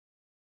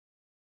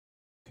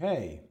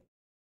Okay.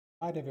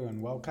 Hi,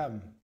 everyone.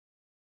 Welcome.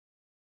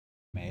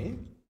 May.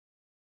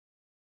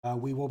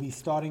 We will be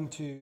starting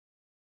to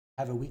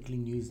have a weekly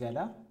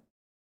newsletter.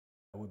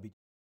 That will be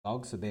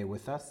blog, so bear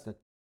with us. That's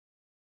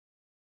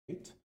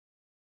great.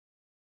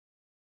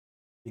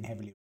 Been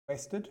heavily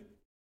requested.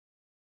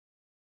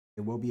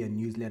 There will be a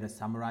newsletter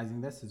summarizing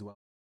this as well.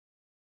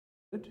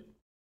 Good.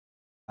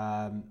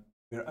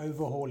 We're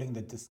overhauling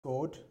the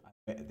Discord.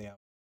 They are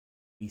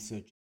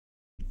research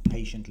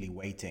patiently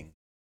waiting.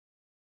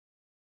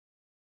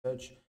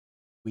 Search.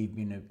 We've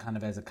been kind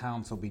of as a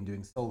council been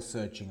doing soul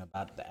searching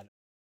about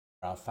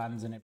our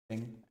funds and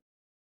everything.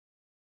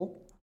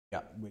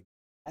 Yeah, we're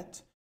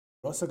that.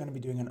 We're also going to be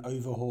doing an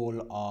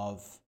overhaul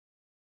of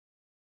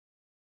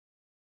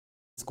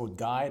Discord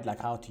guide,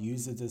 like how to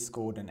use the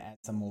Discord and add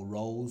some more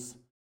roles,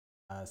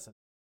 so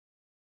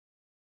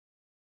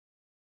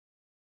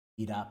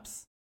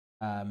meetups,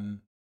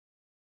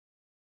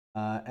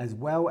 as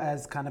well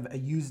as kind of a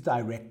use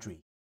directory.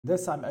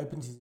 This I'm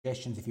open to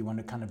suggestions. If you want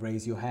to kind of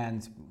raise your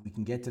hands, we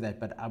can get to that.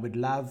 But I would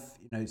love,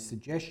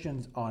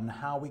 suggestions on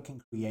how we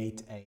can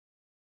create a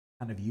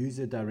kind of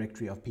user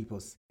directory of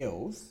people's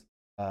skills,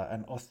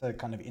 and also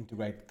kind of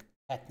integrate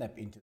Catnap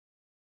into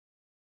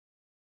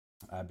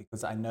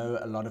because I know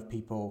a lot of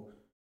people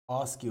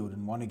are skilled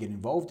and want to get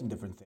involved in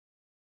different things,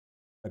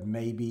 but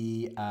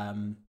maybe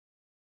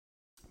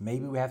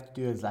we have to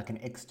do it as like an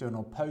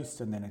external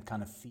post and then it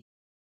kind of feeds.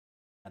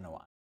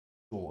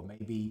 Or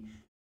maybe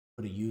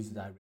put a user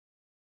directory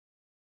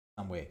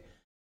somewhere.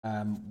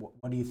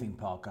 What do you think,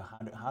 Parker?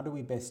 How do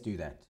we best do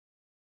that?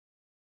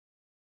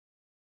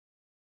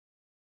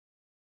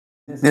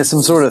 Yeah,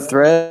 some sort of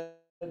thread.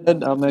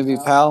 Maybe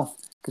Pal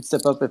could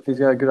step up if he's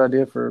got a good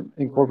idea for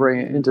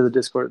incorporating it into the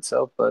Discord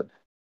itself. But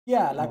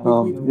yeah, like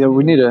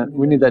we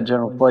need that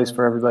general place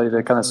for everybody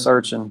to kind of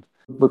search and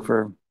look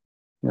for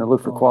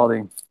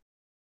quality.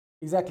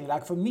 Exactly.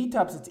 Like for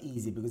meetups, it's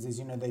easy because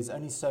there's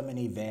only so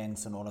many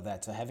events and all of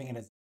that. So having it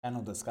as a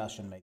channel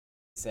discussion makes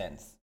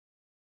sense.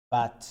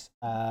 But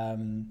for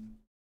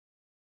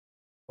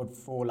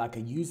like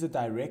a user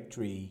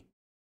directory,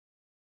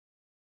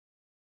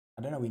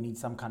 I don't know, we need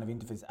some kind of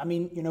interface. I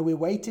mean, we're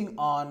waiting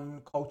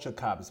on Culture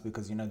Cubs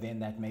because, then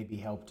that maybe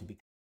help to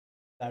become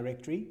a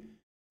directory.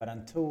 But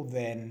until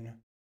then,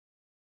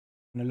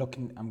 I'm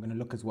going to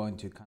look as well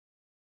into kind of,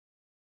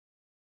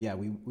 yeah,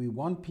 we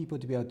want people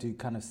to be able to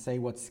kind of say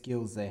what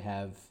skills they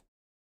have,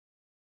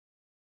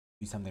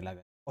 do something like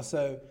that.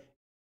 Also,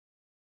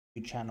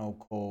 a channel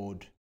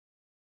called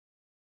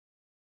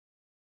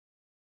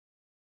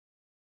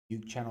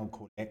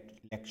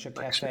Lecture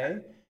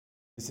Cafe.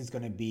 This is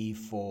going to be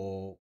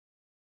for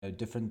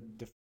different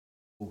people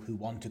who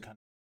want to kind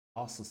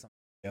of ask or something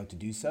to be able to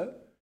do so,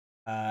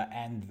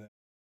 and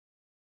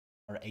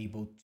are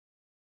able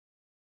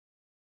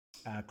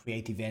to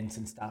create events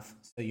and stuff.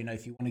 So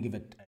if you want to give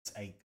it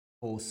a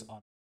course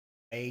on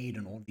aid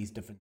and all these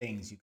different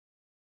things, you can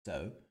do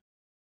so.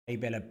 Hey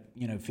Bella,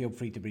 feel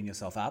free to bring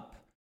yourself up.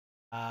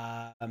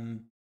 We'll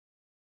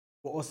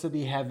also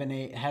be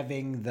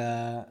having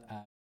the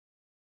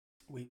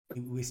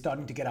we're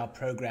starting to get our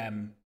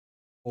program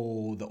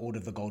for the Order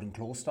of the Golden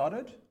Claw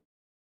started.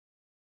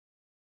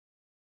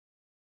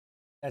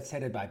 That's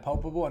headed by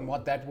Palpable, and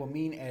what that will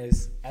mean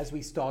is, as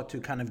we start to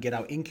kind of get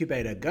our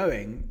incubator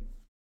going,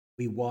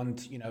 we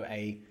want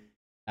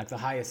the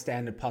highest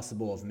standard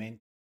possible of men,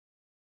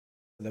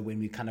 so that when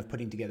we're kind of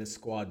putting together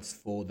squads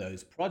for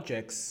those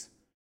projects,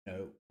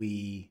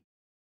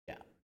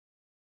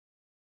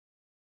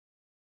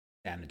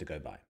 standard to go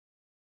by.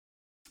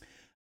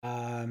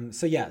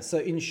 So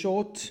in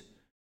short,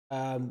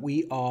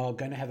 we are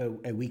going to have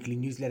a weekly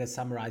newsletter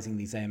summarizing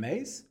these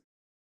AMAs.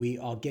 We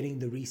are getting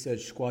the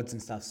research squads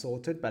and stuff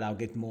sorted, but I'll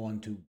get more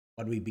onto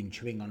what we've been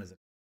chewing on as a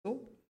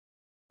council.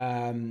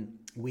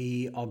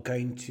 We are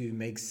going to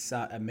make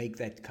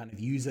that kind of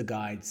user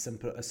guide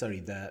simple.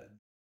 The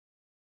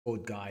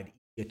board guide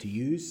easier to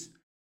use,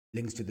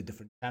 links to the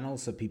different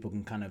channels so people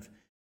can kind of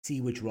see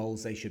which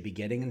roles they should be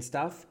getting and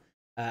stuff,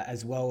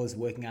 as well as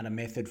working out a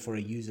method for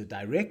a user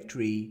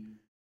directory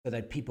so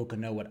that people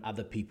can know what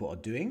other people are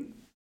doing.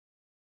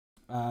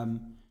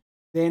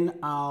 Then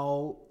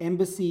our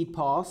embassy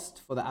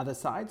passed for the other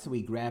side, so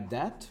we grabbed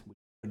that, which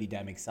is pretty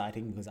damn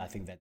exciting because I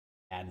think that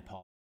land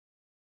pass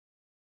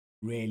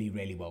really,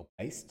 really well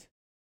placed.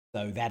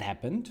 So that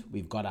happened.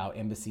 We've got our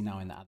embassy now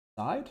in the other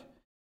side.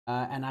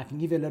 And I can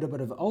give you a little bit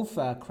of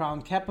alpha.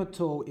 Crown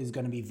Capital is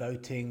going to be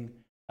voting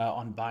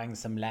on buying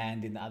some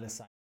land in the other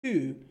side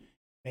too.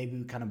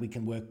 Maybe we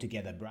can work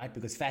together, right?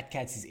 Because Fat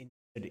Cats is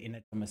interested in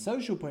it from a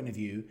social point of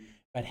view,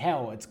 but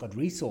hell, it's got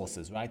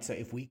resources, right? So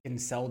if we can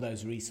sell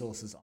those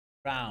resources on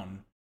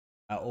Crown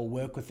or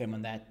work with them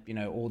on that,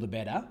 all the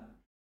better.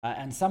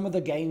 And some of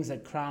the games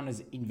that Crown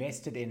has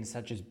invested in,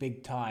 such as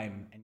Big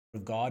Time and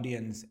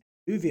Guardians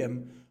and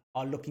Uvium,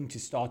 are looking to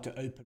start to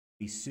open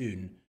pretty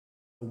soon.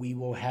 We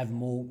will have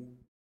more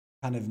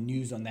kind of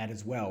news on that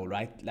as well,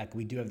 right? Like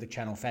we do have the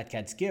channel Fat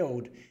Cats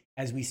Guild.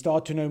 As we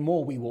start to know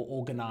more, we will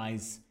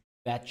organize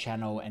that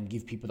channel and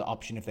give people the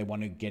option if they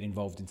want to get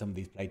involved in some of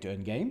these play to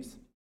earn games.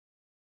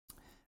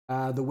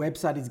 The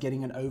website is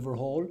getting an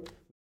overhaul. It's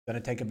going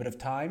to take a bit of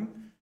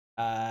time.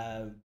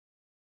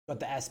 Got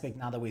the aspect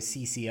now that we're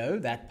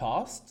CCO, that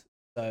passed.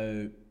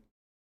 So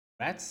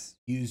rats,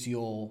 use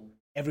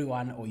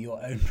everyone or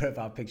your own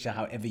profile picture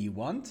however you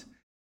want.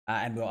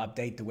 And we'll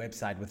update the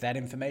website with that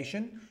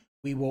information.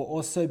 We will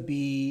also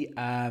be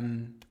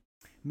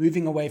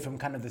moving away from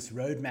kind of this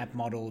roadmap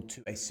model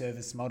to a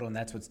service model, and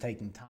that's what's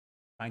taking time,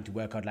 trying to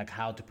work out like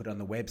how to put on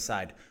the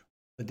website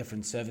the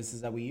different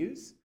services that we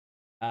use.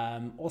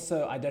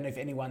 Also, I don't know if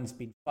anyone's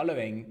been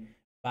following,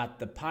 but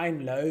the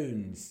Pine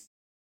Loans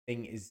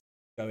thing is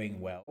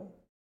going well.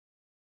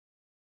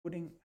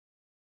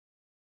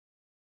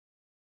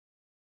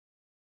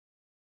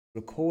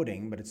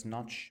 Recording, but it's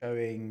not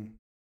showing.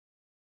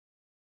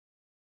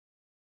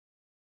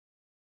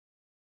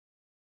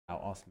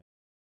 I'll ask me.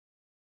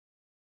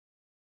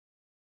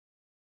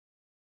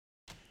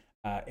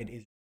 It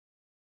is.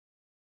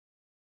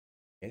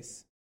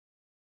 Yes.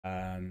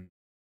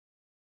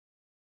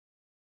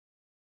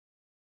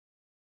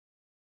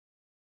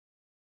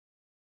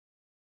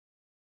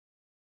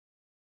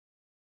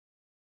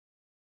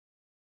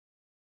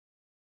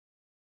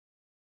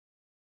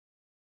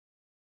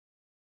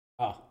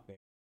 There.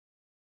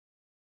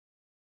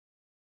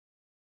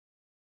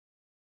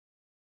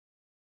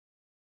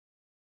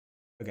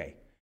 Okay.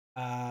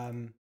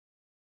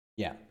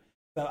 Yeah.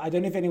 So I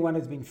don't know if anyone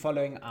has been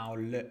following our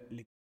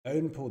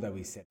loan pool that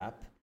we set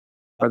up.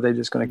 Are they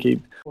just going to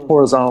keep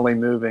horizontally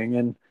moving?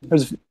 And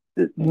there's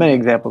many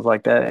examples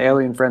like that.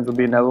 Alien Friends will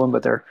be another one,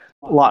 but they're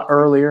a lot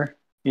earlier.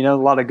 A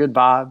lot of good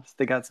vibes.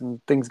 They got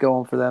some things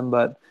going for them,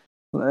 but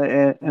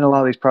in a lot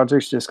of these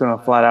projects, just going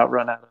to flat out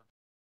run out of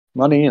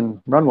money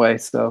and runway.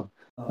 So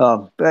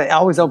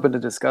always open to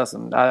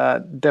discussing. I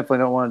definitely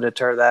don't want to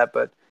deter that,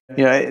 but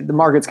the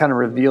market's kind of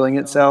revealing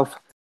itself,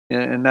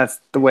 and that's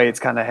the way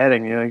it's kind of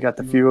heading. You got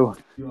the few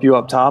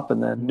up top,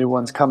 and then new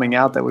ones coming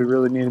out that we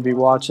really need to be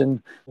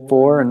watching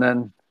for, and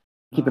then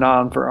keep an eye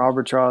on for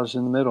arbitrage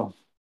in the middle.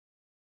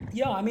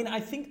 Yeah, I mean,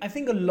 I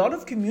think a lot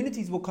of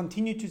communities will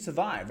continue to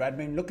survive, right? I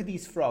mean, look at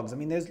these frogs. I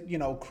mean, there's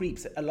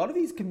creeps. A lot of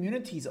these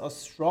communities are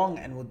strong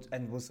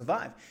and will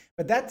survive,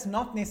 but that's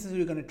not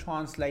necessarily going to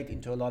translate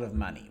into a lot of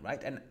money,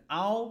 right? And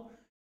our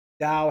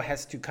DAO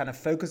has to kind of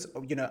focus.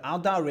 Our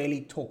DAO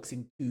really talks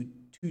in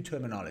two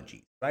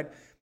terminologies, right?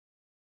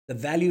 The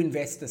value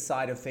investor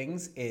side of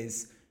things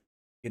is,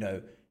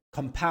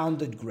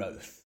 compounded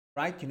growth,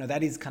 right?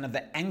 That is kind of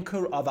the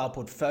anchor of our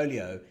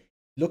portfolio,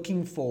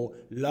 looking for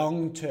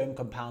long-term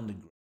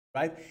compounded growth,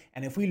 right?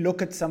 And if we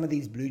look at some of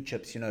these blue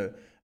chips,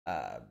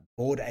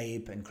 Bored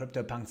Ape and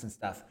CryptoPunks and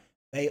stuff,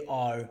 they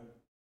are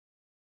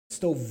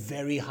still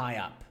very high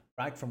up,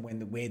 right, from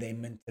where they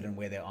minted and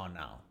where they are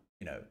now.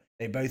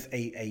 They're both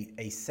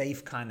a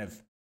safe kind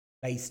of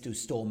place to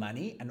store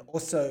money, and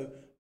also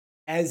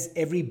as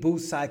every bull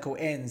cycle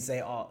ends,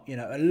 they are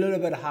a little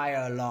bit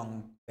higher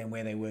along than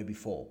where they were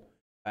before.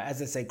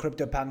 As I say,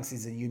 CryptoPunks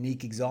is a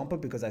unique example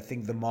because I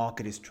think the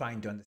market is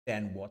trying to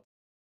understand what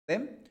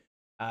them,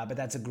 but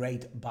that's a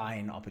great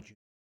buy-in opportunity.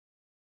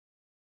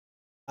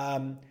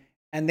 And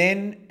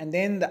then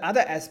the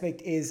other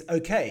aspect is,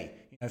 okay,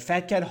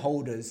 Fat Cat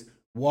holders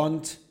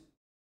want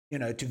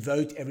to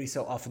vote every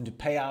so often to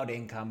pay out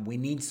income. We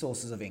need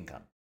sources of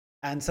income,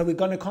 and so we're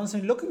going to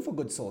constantly looking for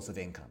good source of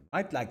income,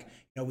 right? Like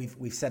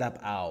we've set up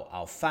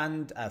our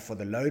fund for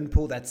the loan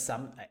pool. That's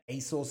a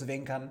source of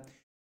income.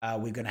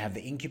 We're going to have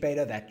the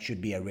incubator. That should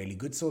be a really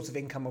good source of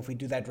income if we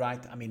do that right.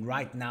 I mean,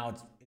 right now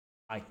it's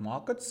a tight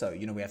market, so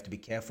we have to be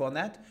careful on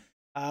that.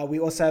 We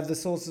also have the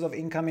sources of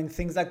income in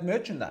things like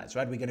merchandise,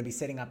 right? We're going to be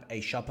setting up a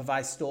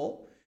Shopify store,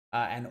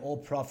 and all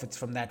profits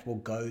from that will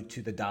go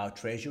to the DAO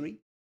treasury.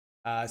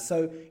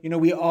 So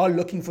we are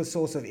looking for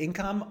source of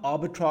income,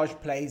 arbitrage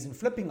plays, and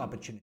flipping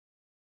opportunities.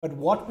 But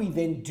what we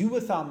then do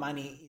with our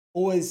money is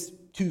always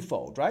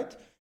twofold, right?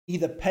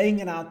 Either paying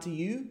it out to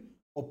you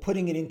or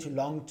putting it into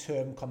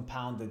long-term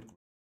compounded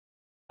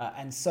growth.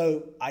 And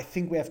so I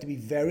think we have to be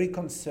very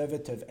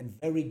conservative and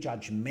very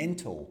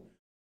judgmental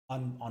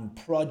on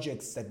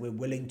projects that we're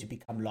willing to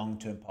become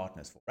long-term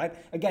partners for, right?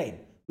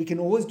 Again, we can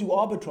always do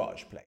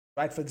arbitrage plays,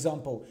 right? For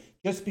example,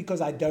 just because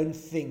I don't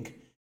think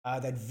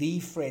that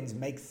VeeFriends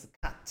makes the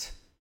cut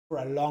for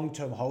a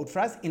long-term hold for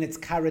us in its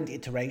current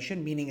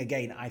iteration, meaning,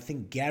 again, I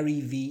think Gary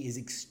Vee is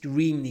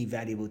extremely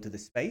valuable to the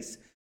space,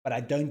 but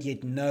I don't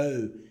yet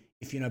know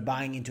if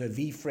buying into a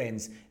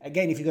VeeFriends,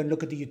 again, if you're going to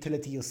look at the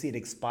utility, you'll see it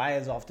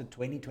expires after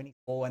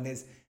 2024, and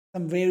there's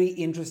some very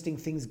interesting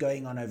things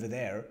going on over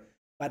there.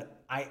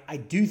 But I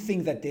do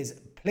think that there's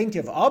plenty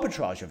of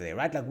arbitrage over there,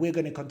 right? Like, we're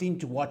going to continue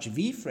to watch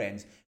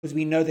VeeFriends because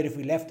we know that if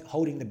we left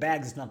holding the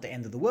bags, it's not the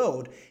end of the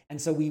world.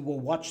 And so we will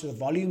watch the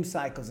volume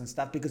cycles and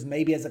stuff, because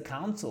maybe as a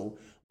council,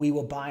 we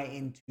will buy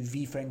into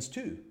VeeFriends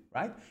too,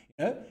 right?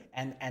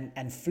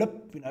 And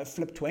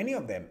flip 20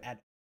 of them at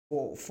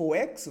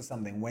 4x or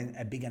something when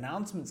a big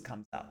announcement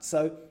comes out.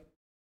 So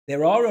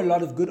there are a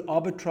lot of good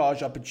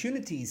arbitrage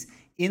opportunities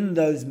in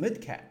those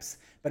mid caps,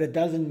 but it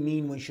doesn't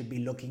mean we should be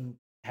looking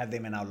to have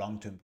them in our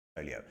long-term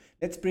portfolio.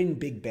 Let's bring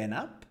Big Ben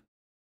up.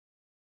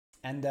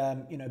 And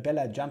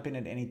Bella, jump in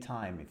at any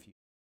time if you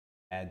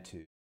add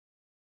to.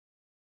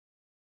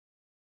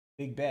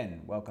 Big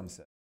Ben, welcome,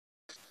 sir.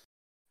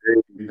 Hey,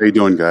 how you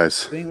doing,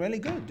 guys? Doing really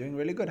good. Doing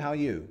really good. How are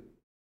you?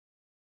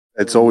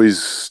 It's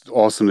always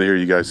awesome to hear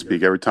you guys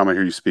speak. Every time I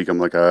hear you speak, I'm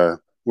like,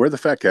 where the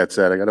fat cats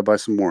at? I got to buy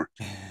some more.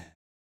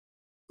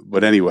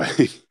 But anyway,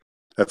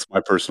 that's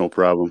my personal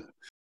problem.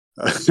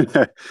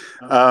 I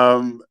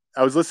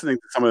was listening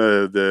to some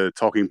of the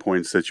talking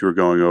points that you were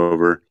going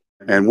over,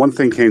 and one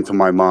thing came to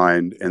my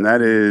mind, and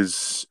that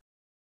is,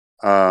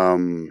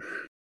 um,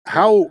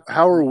 how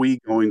are we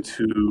going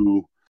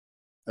to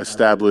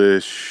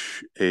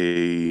establish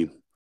a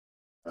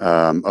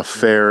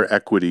fair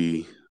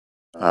equity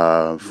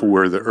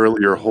for the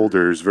earlier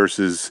holders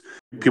versus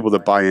people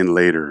that buy in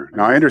later?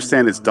 Now, I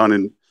understand it's done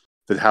in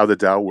that how the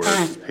DAO works,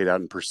 it's paid out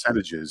in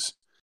percentages,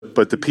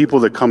 but the people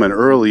that come in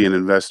early and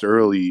invest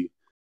early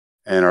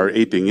and are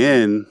aping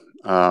in,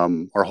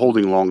 are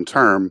holding long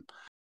term.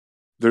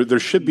 There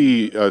should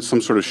be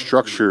some sort of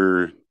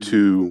structure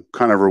to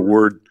kind of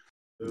reward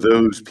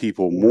those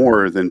people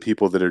more than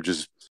people that are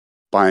just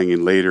buying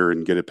in later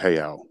and get a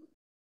payout.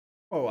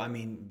 Oh, I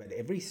mean, but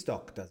every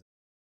stock does.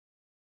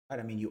 Right?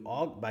 I mean, you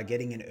are by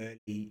getting in early,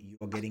 you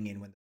are getting in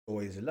when the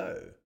score is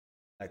low.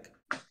 Like,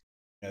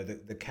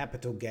 the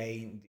capital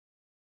gain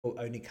will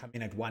only come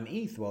in at 1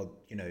 ETH. Well,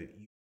 you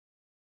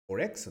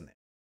 4x on that.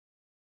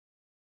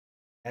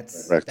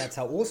 That's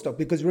how all stock.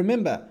 Because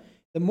remember,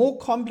 the more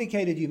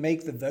complicated you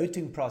make the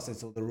voting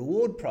process or the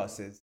reward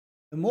process,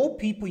 the more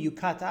people you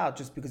cut out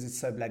just because it's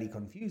so bloody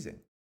confusing.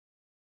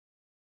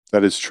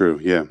 That is true.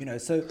 Yeah.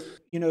 So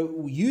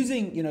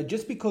using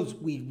just because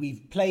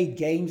we've played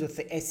games with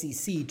the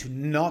SEC to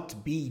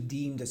not be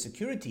deemed a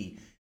security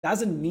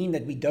doesn't mean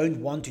that we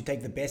don't want to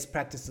take the best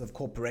practices of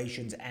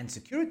corporations and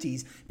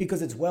securities,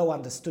 because it's well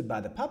understood by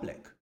the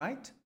public,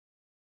 right?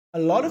 A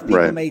lot of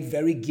people made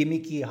very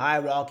gimmicky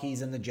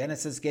hierarchies, and the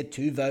Genesis get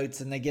 2 votes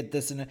and they get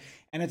this, and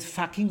it's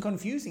fucking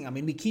confusing. I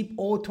mean, we keep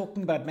all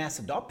talking about mass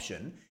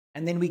adoption,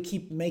 and then we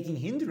keep making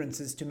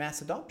hindrances to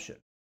mass adoption.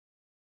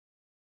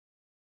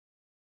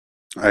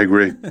 I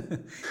agree.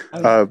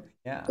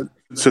 Yeah.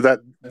 So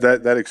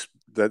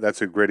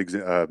that's a great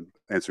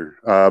answer.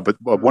 But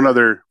one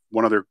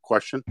other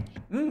question,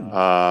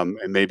 and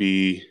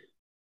maybe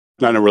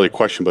not really a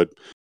question, but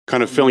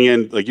kind of filling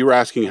in, like you were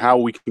asking how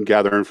we can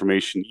gather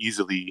information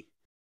easily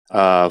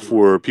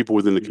for people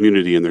within the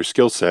community and their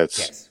skill sets.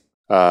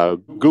 Yes.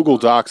 Google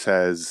Docs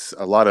has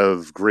a lot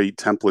of great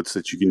templates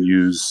that you can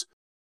use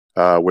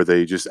where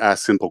they just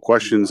ask simple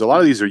questions. A lot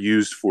of these are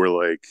used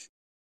for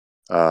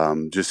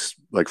just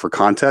like for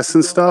contests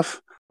and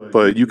stuff,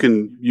 but you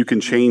can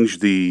change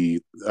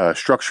the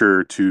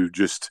structure to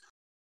just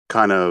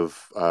kind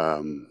of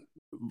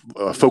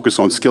focus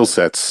on skill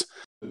sets,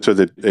 so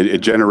that it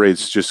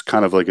generates just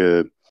kind of like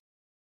an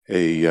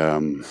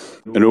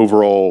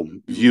overall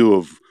view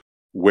of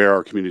where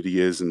our community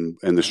is and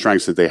the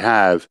strengths that they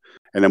have,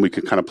 and then we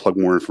can kind of plug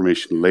more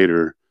information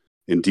later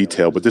in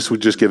detail. But this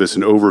would just give us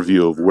an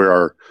overview of where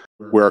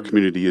our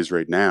community is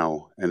right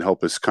now and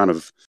help us kind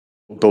of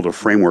build a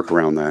framework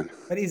around that.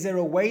 But is there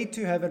a way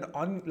to have it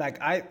on, like,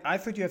 I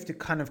thought you have to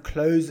kind of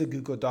close the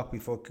Google Doc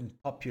before it can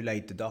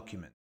populate the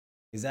document.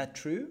 Is that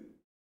true?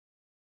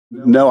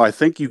 No, I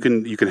think you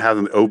can have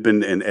them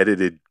open and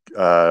edited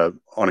on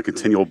a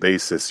continual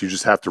basis. You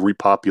just have to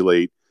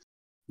repopulate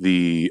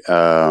the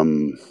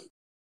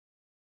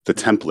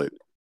template.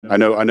 I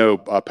know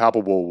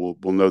Palpable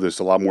will know this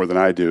a lot more than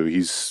I do.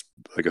 He's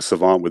like a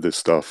savant with this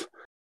stuff.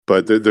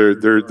 But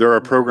there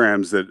are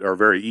programs that are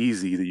very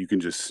easy that you can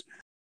just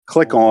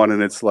click on,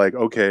 and it's like,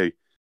 okay,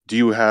 do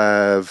you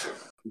have,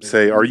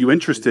 say, are you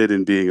interested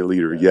in being a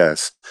leader?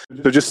 Yes.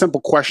 So just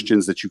simple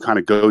questions that you kind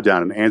of go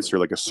down and answer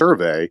like a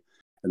survey,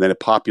 and then it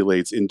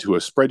populates into a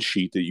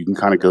spreadsheet that you can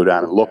kind of go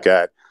down and look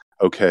at.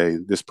 Okay,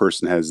 this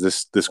person has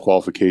this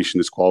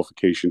qualification,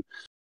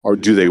 or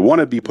do they want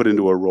to be put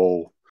into a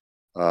role?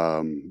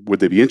 Would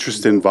they be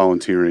interested in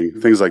volunteering?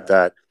 Things like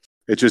that.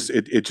 It's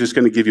just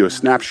going to give you a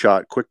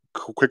snapshot, quick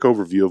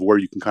overview of where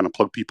you can kind of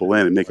plug people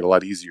in and make it a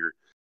lot easier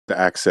to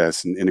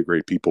access and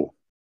integrate people.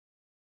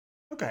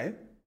 Okay,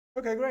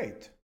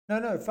 great.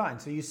 No, fine.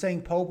 So you're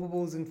saying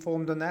Palpable's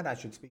informed on that? I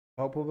should speak to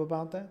Palpable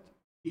about that?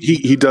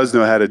 He does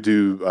know how to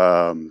do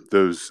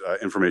those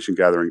information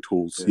gathering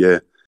tools. Yeah.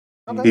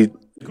 Okay.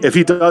 If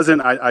he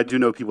doesn't, I do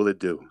know people that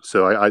do.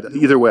 So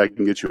either way, I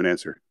can get you an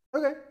answer.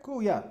 Okay,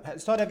 cool. Yeah,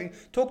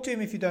 talk to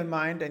him if you don't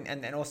mind,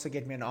 and also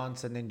get me an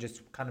answer, and then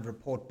just kind of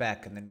report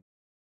back, and then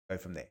go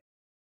from there.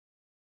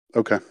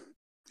 Okay.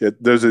 Yeah,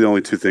 those are the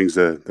only 2 things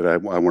that I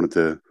wanted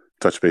to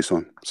touch base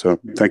on. So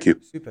thank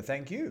you. Super.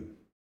 Thank you.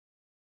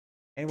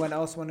 Anyone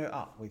else want to?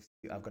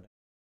 I've got.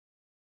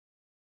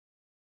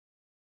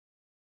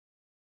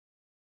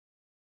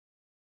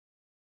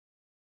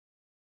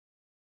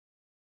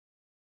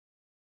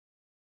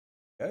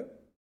 Go.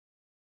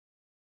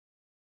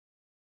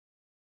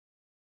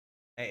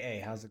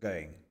 Hey, how's it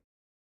going?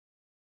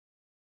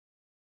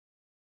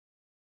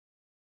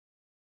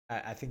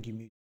 I think you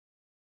muted.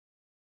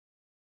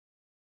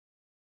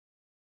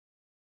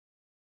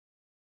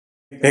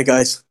 Hey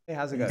guys, Hey,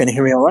 how's it can going? you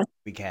hear me all right?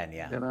 We can,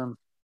 yeah. And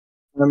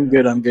I'm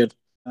good. I'm good.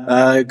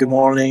 Good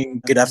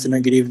morning, good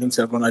afternoon, good evening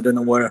to everyone. I don't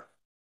know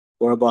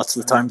whereabouts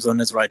the time zone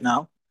is right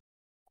now.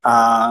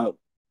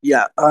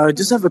 Yeah. I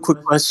just have a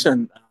quick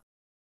question,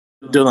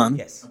 Dylan,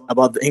 Yes.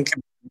 about the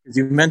incubator. Because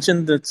you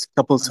mentioned it a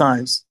couple of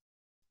times,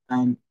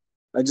 and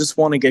I just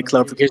want to get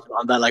clarification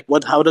on that. Like,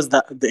 how does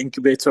the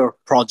incubator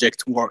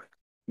project work?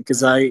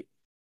 Because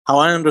how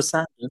I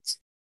understand it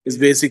is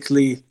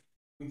basically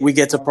we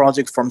get a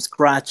project from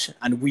scratch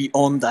and we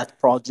own that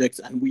project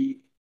and we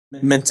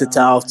mint it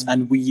out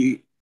and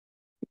we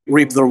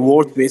reap the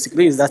reward.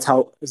 Basically, is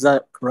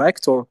that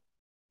correct, or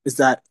is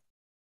that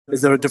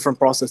is there a different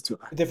process to A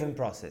that? different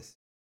process.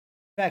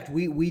 In fact,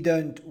 we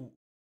don't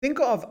think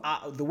of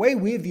the way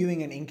we're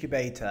viewing an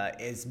incubator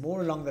is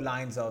more along the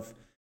lines of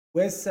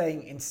we're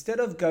saying instead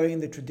of going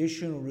the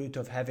traditional route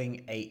of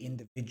having a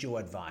individual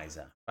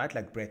advisor, right,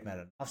 like Brett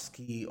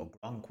Malinowski or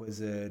Gronk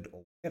Wizard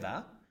or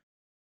whatever,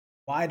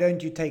 why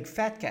don't you take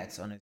Fat Cats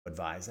on as your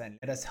advisor and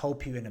let us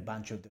help you in a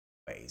bunch of different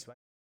ways, right?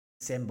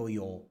 Assemble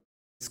your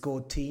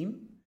Discord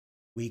team.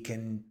 We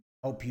can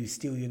help you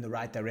steer you in the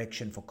right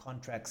direction for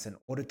contracts and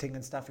auditing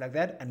and stuff like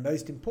that. And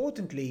most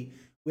importantly,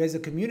 we as a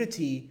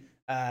community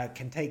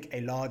can take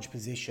a large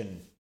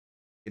position,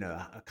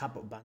 a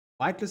couple of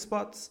whitelist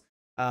spots,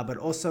 but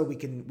also we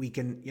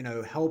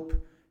can help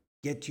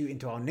get you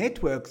into our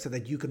network so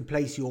that you can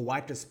place your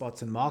whitelist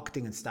spots and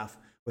marketing and stuff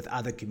with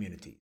other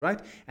communities, right?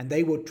 And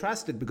they will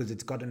trust it because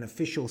it's got an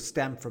official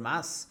stamp from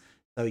us.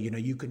 So,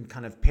 you can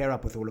kind of pair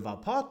up with all of our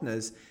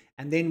partners,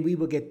 and then we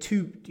will get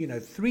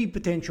three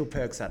potential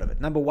perks out of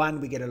it. Number one,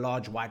 we get a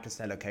large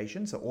whitelist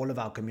allocation. So all of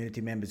our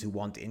community members who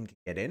want in can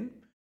get in.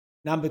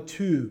 Number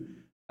two,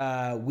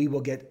 we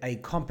will get a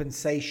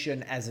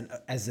compensation as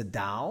a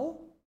DAO,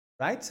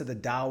 right? So the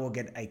DAO will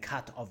get a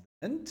cut of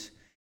the mint.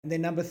 And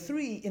then number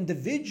three,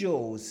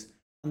 individuals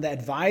on the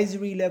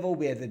advisory level,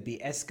 whether it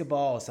be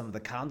Escobar or some of the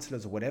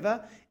counselors or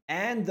whatever,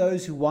 and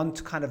those who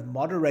want kind of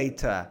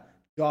moderator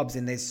jobs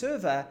in their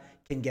server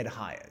can get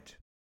hired.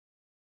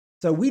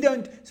 So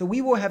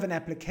we will have an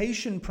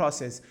application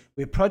process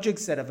where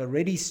projects that have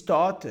already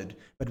started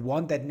but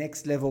want that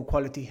next level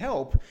quality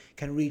help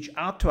can reach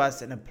out to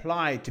us and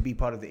apply to be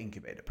part of the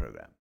incubator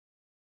program.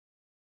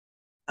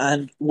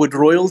 And would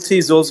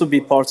royalties also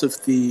be part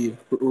of the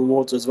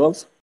rewards as well?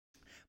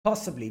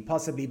 Possibly,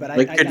 but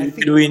Like, I could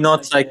think we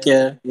not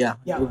yeah.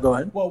 Go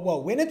ahead.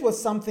 Well, when it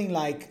was something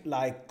like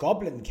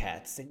Goblin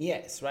Cats, then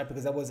yes, right,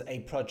 because that was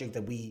a project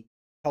that we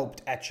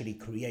helped actually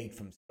create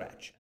from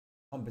scratch.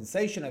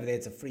 Compensation over there,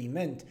 it's a free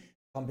mint.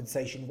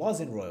 Compensation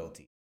was in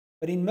royalty,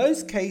 but in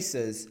most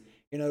cases,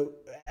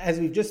 as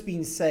we've just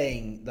been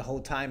saying the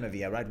whole time over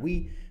here, right,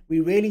 we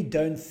really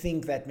don't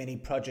think that many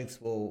projects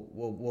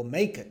will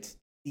make it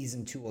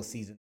season 2 or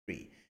season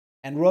 3,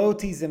 and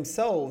royalties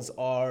themselves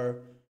are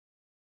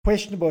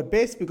questionable at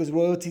best because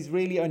royalties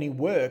really only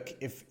work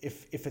if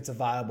it's a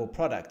viable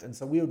product, and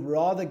so we would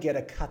rather get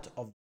a cut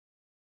of.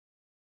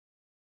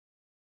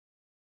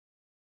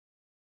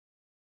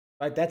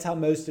 Right, that's how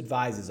most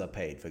advisors are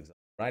paid, for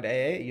example. Right,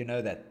 AA, you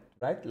know that,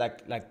 right?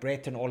 Like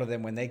Brett and all of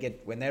them, when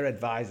they're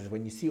advisors,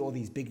 when you see all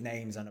these big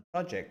names on a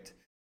project,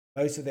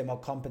 most of them are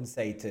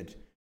compensated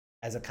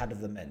as a cut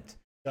of the mint.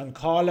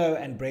 Giancarlo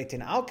and Brett,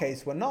 in our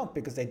case, were not,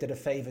 because they did a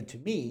favor to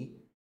me.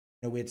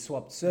 We had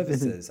swapped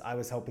services. I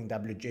was helping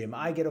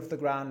WGMI get off the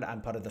ground.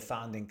 I'm part of the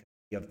founding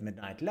committee of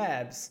Midnight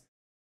Labs.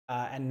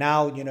 And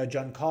now,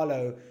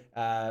 Giancarlo,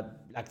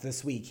 like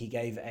this week, he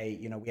gave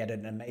we had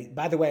an amazing,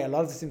 by the way, a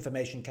lot of this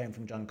information came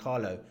from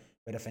Giancarlo.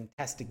 We had a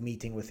fantastic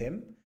meeting with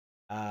him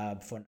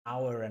for an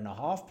hour and a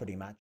half, pretty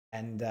much.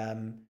 And,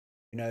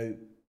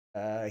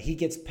 he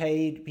gets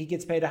paid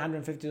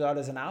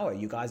 $150 an hour.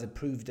 You guys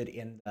approved it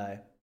in the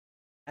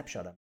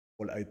snapshot,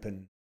 all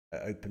open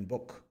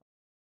book.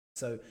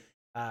 So,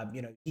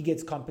 he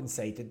gets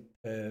compensated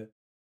per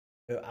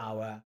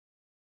hour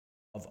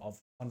of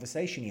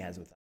conversation he has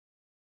with us.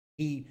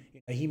 He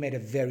made a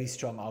very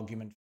strong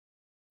argument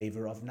in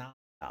favor of now.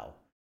 I'll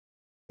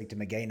speak to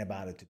him again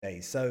about it today.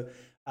 So,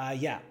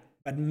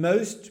 but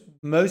most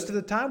of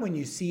the time when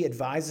you see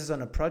advisors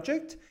on a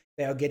project,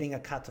 they are getting a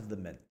cut of the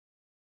mint.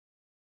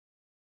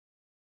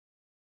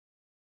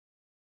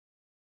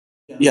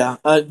 Yeah,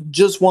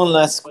 just one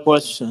last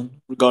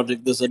question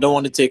regarding this. I don't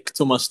want to take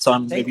too much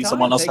time. Maybe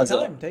someone else has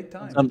Take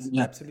time.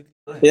 Yeah. Absolutely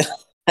fine. Yeah.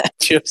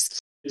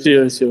 Cheers.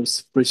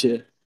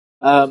 Appreciate it.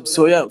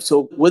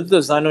 So with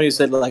this, I know you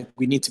said like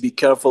we need to be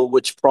careful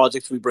which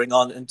projects we bring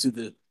on into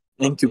the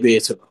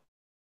incubator.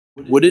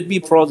 Would it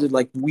be project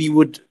like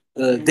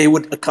they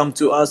would come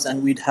to us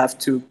and we'd have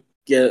to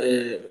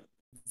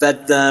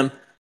vet them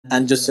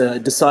and just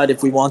decide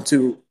if we want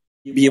to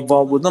be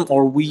involved with them,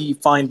 or we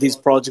find these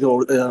projects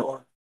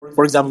or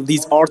for example,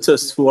 these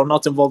artists who are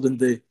not involved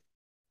in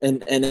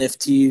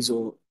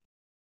NFTs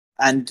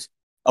and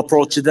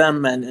approach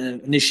them and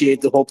initiate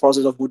the whole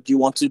process of would you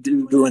want to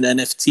do an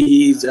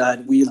NFTs,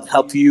 and we'll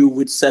help you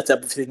with set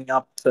everything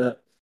up,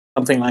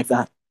 something like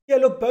that. Yeah,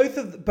 look, both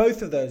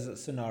of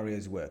those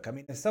scenarios work. I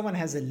mean, if someone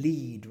has a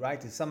lead,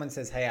 right? If someone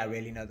says, "Hey, I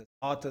really know this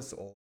artist,"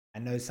 or I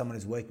know someone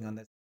is working on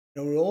this.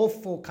 We're all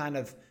for kind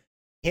of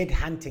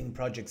headhunting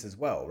projects as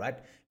well, right?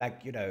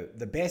 Like,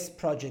 the best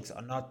projects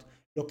are not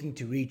looking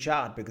to reach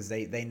out because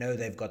they know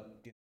they've got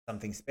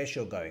something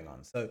special going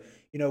on. So,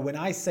 when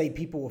I say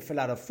people will fill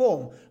out a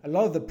form, a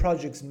lot of the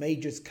projects may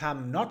just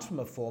come not from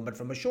a form, but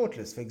from a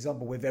shortlist. For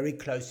example, we're very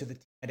close to the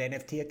team at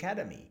NFT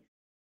Academy.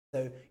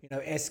 So,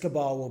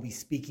 Escobar will be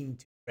speaking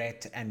to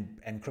Brett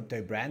and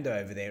Crypto Brando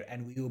over there,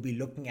 and we will be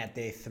looking at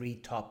their 3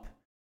 top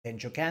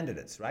potential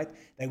candidates, right?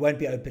 They won't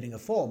be opening a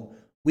form.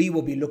 We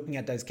will be looking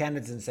at those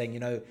candidates and saying,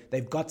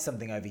 they've got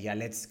something over here.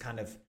 Let's kind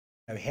of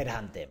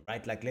headhunt them,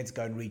 right? Like, let's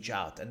go and reach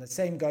out. And the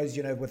same goes,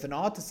 with an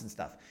artist and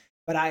stuff.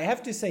 But I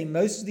have to say,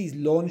 most of these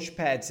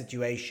launchpad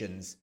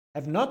situations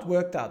have not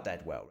worked out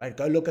that well, right?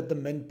 Go look at the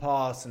Mint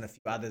Pass and a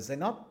few others. They're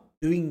not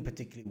doing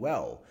particularly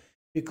well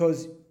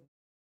because,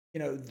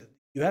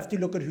 you have to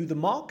look at who the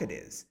market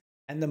is.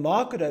 And the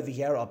market over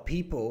here are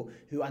people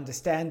who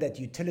understand that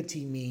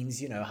utility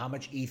means, how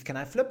much ETH can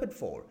I flip it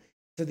for?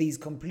 So these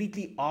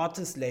completely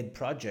artist-led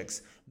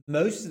projects,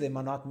 most of them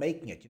are not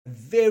making it.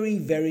 Very,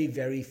 very,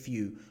 very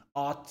few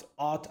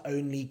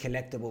art-only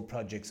collectible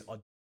projects are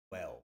doing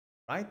well,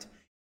 right?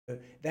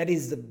 That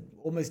is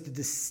almost the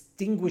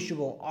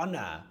distinguishable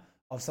honor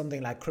of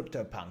something like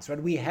CryptoPunks,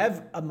 right? We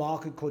have a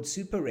market called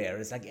Super Rare.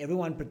 It's like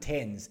everyone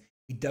pretends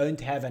we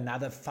don't have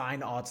another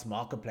fine arts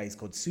marketplace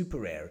called Super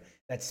Rare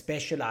that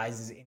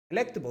specializes in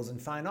collectibles and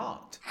fine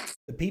art.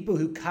 The people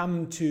who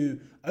come to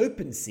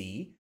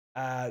OpenSea,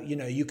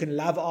 you can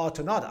love art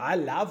or not. I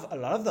love a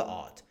lot of the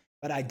art,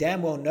 but I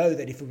damn well know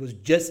that if it was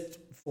just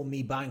for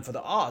me buying for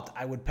the art,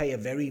 I would pay a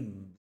very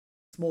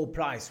small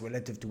price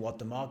relative to what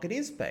the market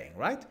is paying,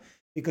 right?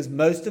 Because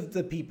most of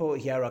the people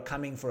here are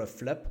coming for a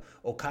flip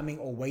or coming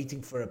or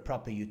waiting for a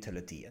proper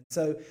utility. And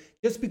so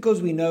just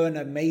because we know an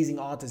amazing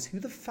artist,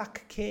 who the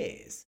fuck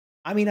cares?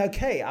 I mean,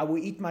 okay, I will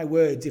eat my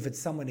words if it's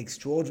someone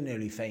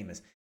extraordinarily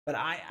famous. But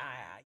I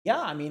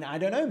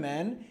don't know,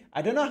 man.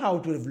 I don't know how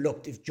it would have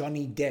looked if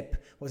Johnny Depp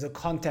was a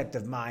contact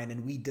of mine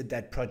and we did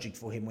that project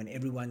for him when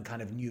everyone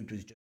kind of knew it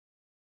was just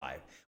live.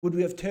 Would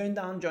we have turned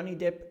down Johnny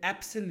Depp?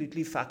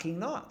 Absolutely fucking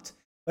not.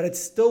 But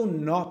it's still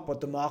not what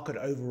the market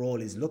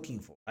overall is looking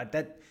for. Right?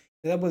 That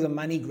was a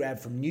money grab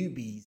from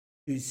newbies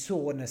who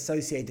saw an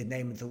associated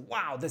name and thought,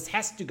 wow, this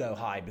has to go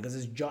high because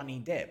it's Johnny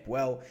Depp.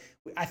 Well,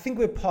 I think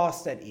we're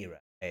past that era.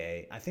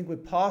 I think we're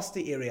past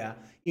the era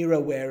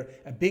where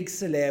a big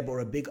celeb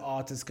or a big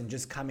artist can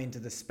just come into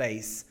the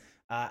space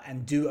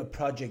and do a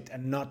project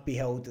and not be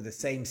held to the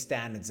same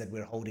standards that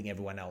we're holding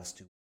everyone else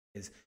to.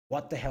 Is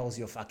what the hell's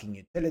your fucking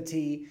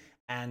utility?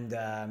 And,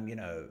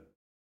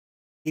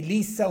 at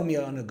least sell me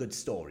on a good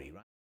story,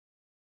 right?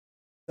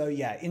 So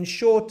yeah, in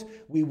short,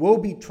 we will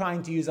be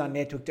trying to use our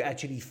network to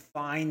actually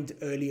find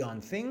early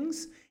on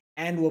things,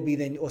 and we'll be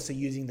then also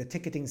using the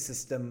ticketing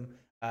system.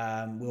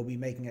 We'll be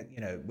making it,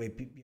 where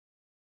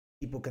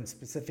people can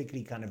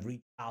specifically kind of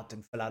reach out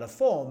and fill out a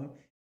form.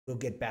 We'll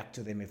get back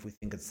to them if we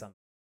think it's something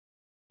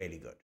really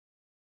good.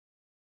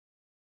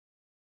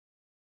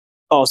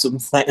 Awesome.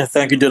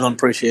 Thank you, Dylan.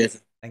 Appreciate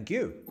it. Thank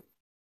you.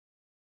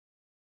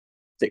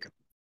 Take care.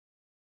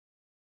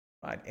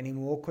 Right. Any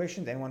more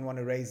questions? Anyone want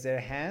to raise their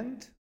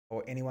hand?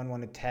 Or anyone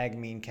want to tag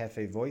me in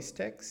Cafe Voice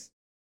Text?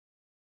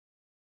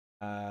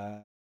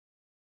 Heveron,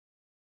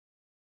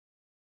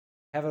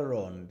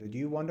 did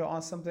you want to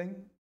ask something?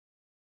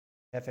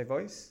 Cafe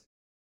Voice?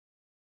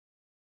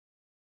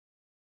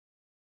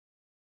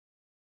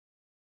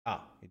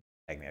 You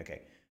tag me.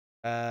 Okay.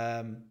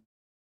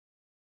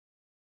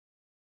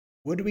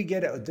 Would we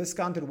get a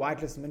discounted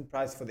whitelist mint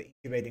price for the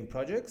incubating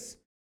projects?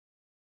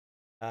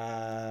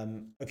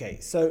 Okay,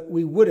 so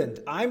we wouldn't.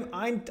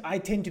 I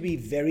tend to be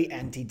very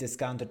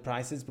anti-discounted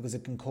prices because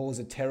it can cause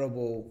a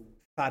terrible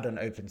FUD on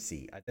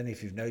OpenSea. I don't know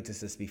if you've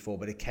noticed this before,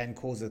 but it can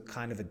cause a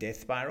kind of a death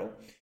spiral.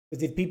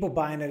 Because if people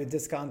buy in at a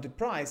discounted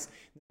price,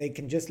 they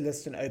can just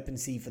list on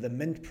OpenSea for the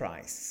mint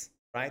price,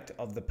 right,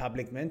 of the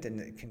public mint, and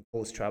it can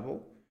cause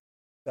trouble.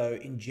 So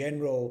in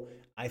general,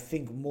 I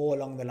think more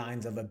along the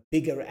lines of a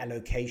bigger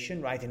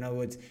allocation, right? In other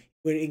words,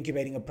 we're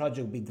incubating a project.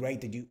 It would be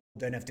great that you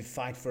don't have to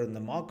fight for it in the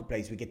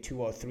marketplace. We get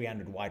 200 or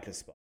 300 whitelist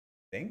spots.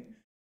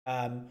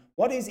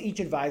 What is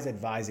each advisor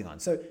advising on?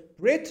 So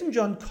Brett and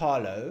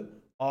Giancarlo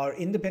are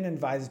independent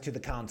advisors to the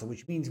council,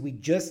 which means we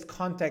just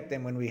contact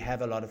them when we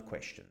have a lot of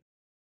questions.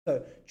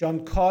 So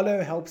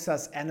Giancarlo helps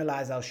us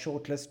analyze our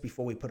shortlist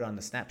before we put it on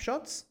the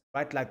snapshots,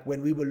 right? Like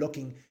when we were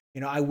looking,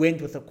 I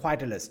went with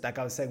quite a list. Like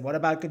I was saying, what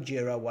about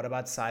Gajira? What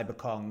about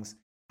CyberKongs?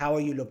 How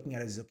are you looking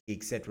at Azuki,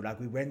 etc.? Like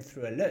we went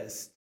through a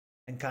list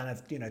and kind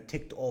of,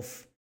 ticked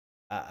off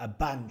a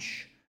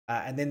bunch.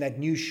 And then that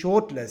new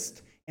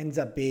shortlist ends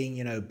up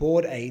being,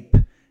 Bored Ape,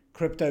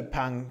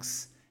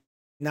 CryptoPunks,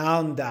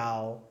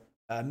 NownDAO,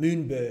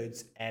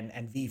 Moonbirds, and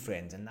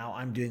VFriends. And now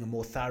I'm doing a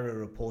more thorough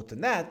report than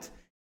that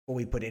before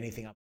we put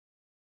anything up.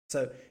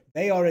 So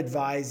they are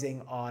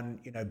advising on,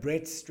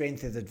 Brett's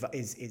strength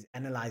is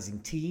analyzing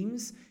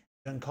teams.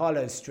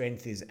 Giancarlo's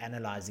strength is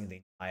analyzing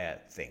the entire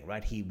thing,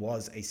 right? He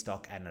was a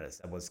stock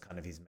analyst. That was kind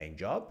of his main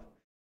job.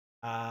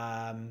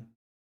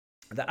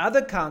 The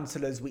other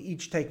counselors, we're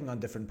each taking on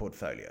different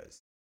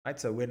portfolios, right?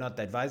 So we're not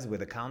the advisor, we're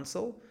the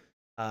council.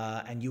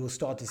 And you will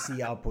start to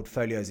see our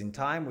portfolios in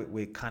time.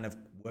 We're kind of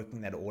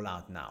working that all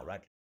out now,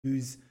 right?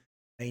 Who's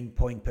the main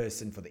point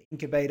person for the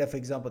incubator, for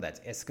example?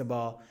 That's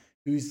Escobar.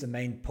 Who's the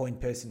main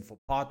point person for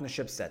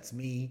partnerships? That's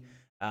me.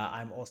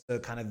 I'm also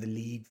kind of the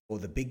lead for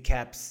the big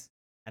caps,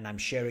 and I'm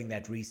sharing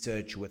that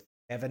research with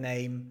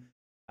Evername.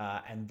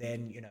 And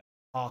then,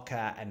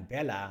 Parker and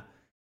Bella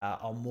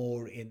are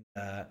more in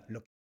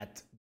looking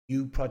at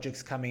new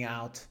projects coming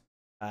out,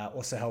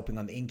 also helping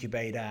on the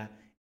incubator.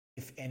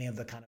 If any of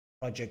the kind of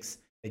projects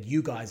that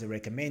you guys are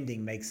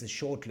recommending makes a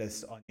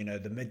shortlist on,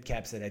 the mid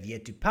caps that have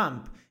yet to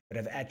pump, but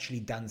have actually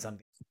done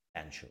something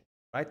substantial,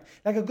 right?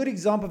 Like a good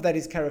example of that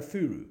is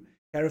Karafuru.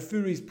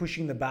 Karafuru is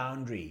pushing the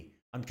boundary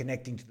on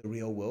connecting to the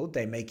real world.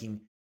 They're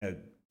making,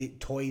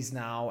 toys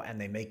now, and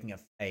they're making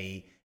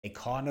a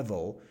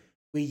carnival.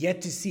 We're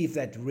yet to see if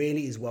that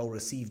really is well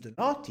received or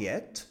not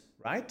yet,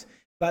 right?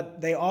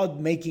 But they are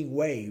making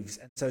waves,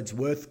 and so it's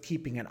worth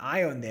keeping an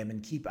eye on them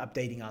and keep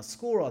updating our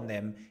score on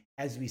them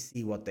as we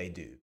see what they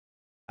do.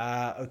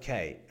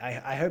 Okay,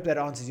 I hope that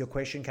answers your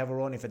question,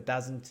 Cavaron. If it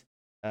doesn't,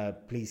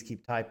 please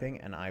keep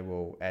typing and I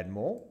will add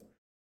more.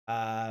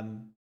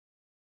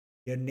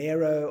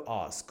 Yonero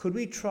asks, could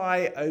we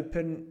try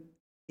open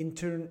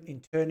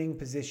interning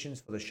positions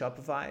for the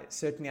Shopify?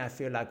 Certainly, I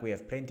feel like we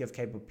have plenty of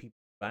capable people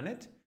to run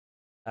it.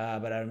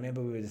 But I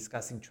remember we were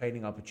discussing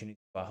training opportunities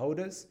for our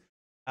holders.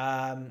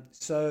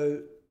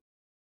 So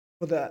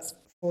for the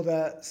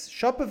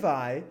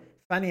Shopify,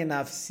 funny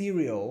enough,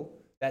 Serial,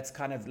 that's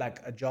kind of like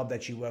a job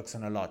that she works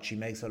on a lot. She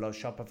makes a lot of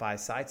Shopify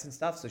sites and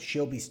stuff. So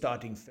she'll be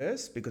starting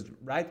first because,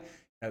 right,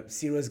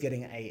 Serial's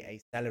getting a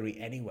salary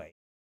anyway.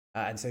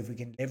 And so if we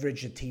can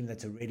leverage a team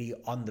that's already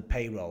on the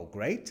payroll,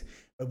 great.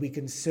 But we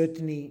can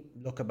certainly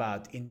look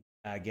about getting,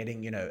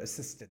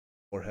 assistance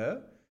for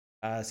her.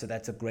 So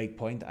that's a great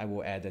point. I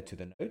will add that to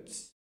the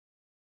notes.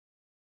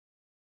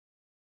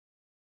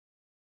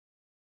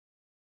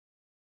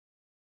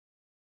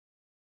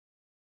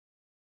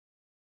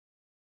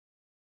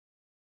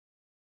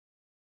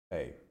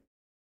 Okay.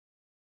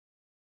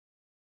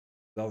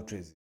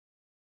 Zoltris.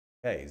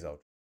 Okay, Zoltris.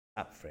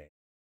 Up, friend.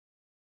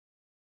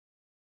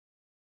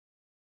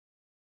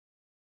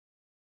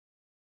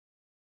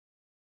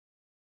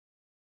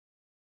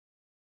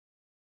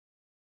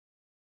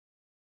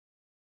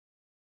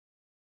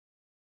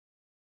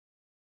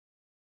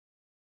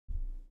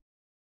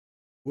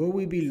 Will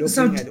we be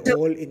looking at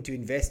all into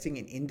investing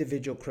in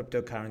individual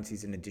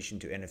cryptocurrencies in addition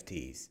to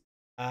NFTs?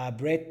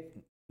 Brett,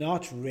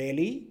 not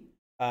really,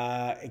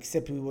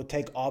 except we will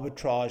take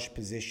arbitrage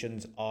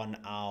positions on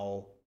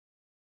our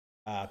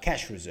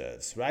cash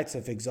reserves, right?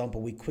 So, for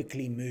example, we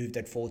quickly moved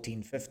at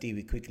 1450,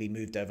 we quickly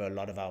moved over a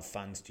lot of our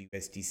funds to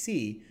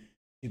USDC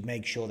to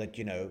make sure that,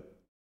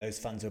 those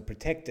funds are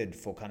protected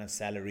for kind of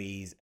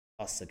salaries,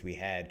 costs that we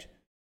had,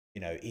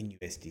 in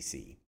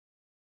USDC.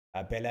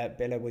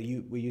 Bella, were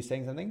you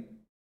saying something?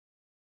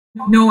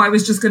 No, I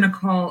was just going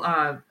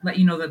to let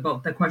you know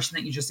about the question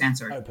that you just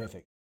answered. Oh,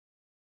 perfect.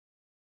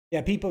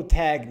 Yeah, people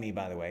tag me,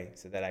 by the way,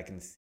 so that I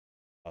can see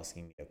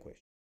asking me a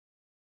question.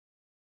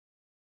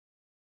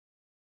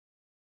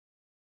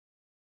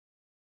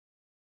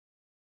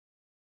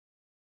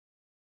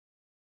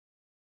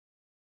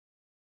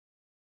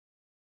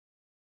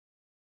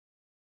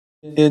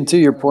 And to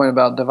your point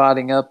about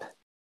dividing up,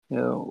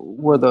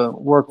 where the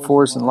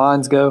workforce and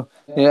lines go,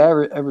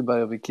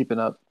 everybody will be keeping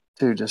up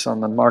too, just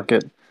on the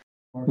market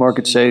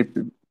shape,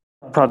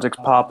 projects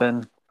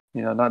popping,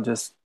 not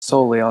just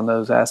solely on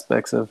those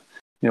aspects of,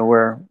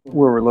 where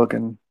we're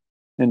looking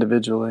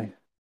individually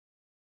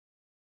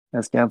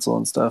as council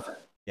and stuff.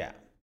 Yeah.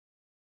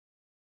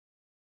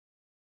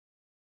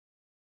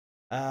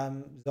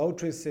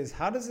 Zoltris says,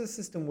 how does the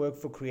system work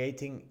for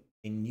creating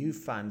a new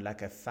fund,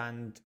 like a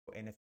fund for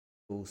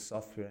NFT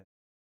software?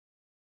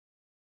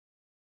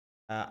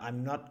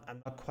 I'm not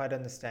quite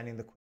understanding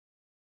the question.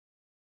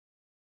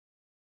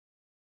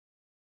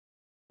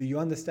 Do you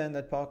understand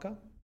that, Parker?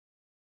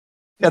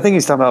 I think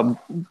he's talking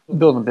about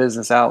building a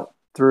business out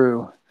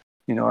through,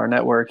 our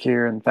network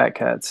here in Fat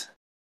Cats.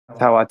 That's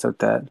how I took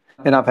that.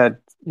 And I've had,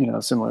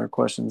 similar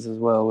questions as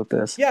well with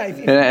this. Yeah.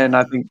 And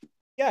I think,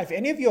 if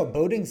any of you are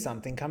building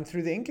something, come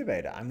through the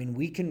incubator. I mean,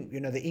 we can,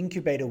 the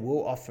incubator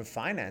will offer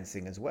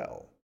financing as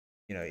well.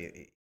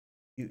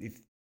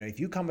 If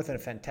you come with a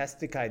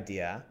fantastic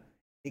idea,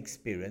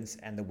 experience,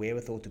 and the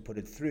wherewithal to put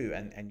it through,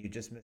 and you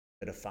just miss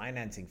a bit of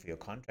financing for your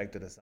contract or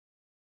something,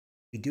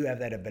 we do have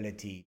that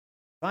ability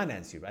to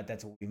finance you, right?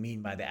 That's what we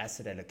mean by the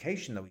asset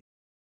allocation that we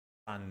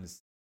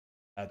funds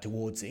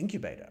towards the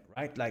incubator,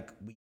 right? Like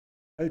we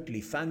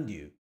totally fund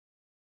you.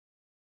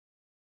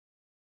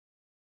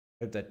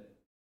 Hope that,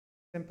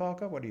 Tim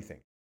Parker, what do you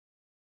think?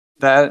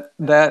 That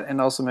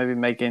and also maybe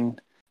making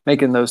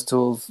those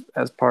tools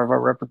as part of our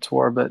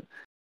repertoire, but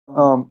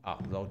from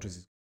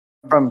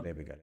there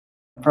we go.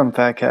 From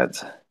Fat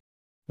Cats.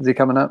 Is he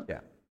coming up?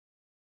 Yeah.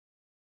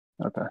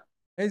 Okay.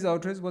 Hey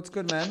Zoltris, what's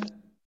good, man?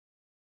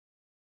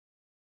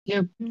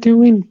 Yep,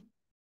 doing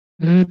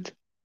good.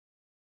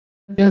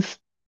 Just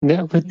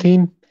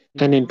networking,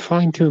 and in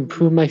trying to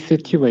improve my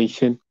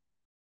situation.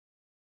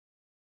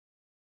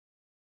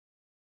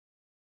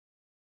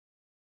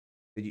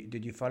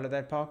 Did you follow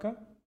that, Parker?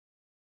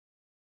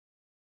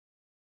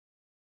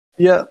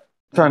 Yeah,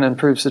 trying to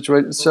improve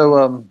situation.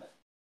 So,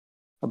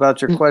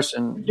 about your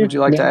question, would you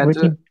like to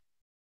answer it? Networking.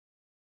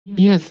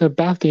 Yes,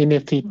 about the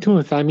NFT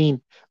tools. I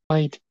mean,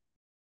 like,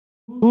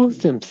 tools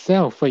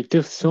themselves, like,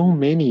 there's so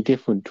many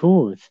different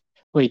tools.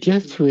 Like,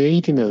 just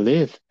creating a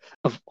list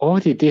of all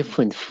the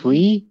different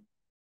free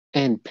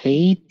and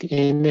paid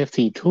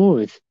NFT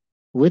tools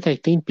would, I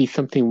think, be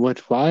something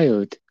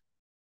worthwhile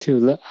to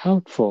look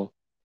out for.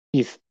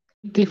 These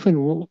different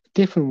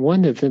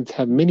one of them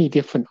have many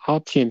different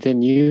options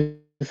and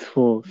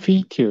useful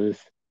features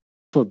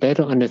for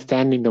better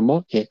understanding the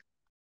market.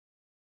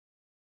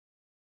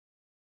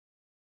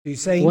 You're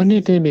saying One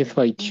of them is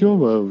like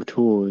Churro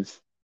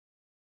tools.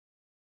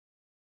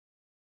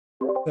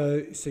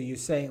 so you're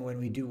saying when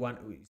we do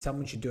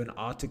someone should do an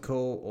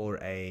article or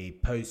a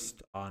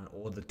post on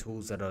all the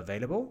tools that are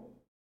available?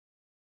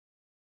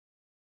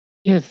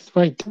 Yes,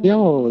 right. There are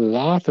a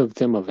lot of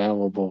them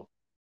available.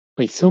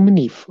 Like so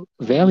many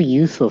very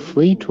useful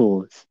free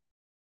tools.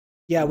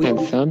 Yeah, and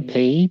some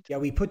paid.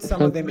 we put and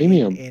some of them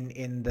premium.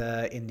 in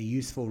the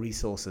useful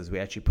resources. We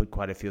actually put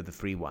quite a few of the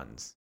free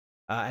ones.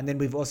 And then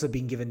we've also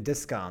been given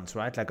discounts,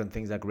 right? Like on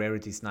things like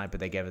Rarity Sniper,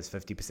 they gave us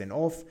 50%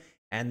 off,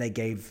 and they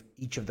gave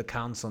each of the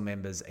council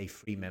members a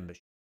free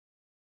membership.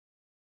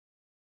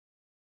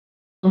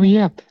 Oh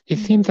yeah, it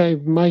seems I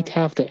might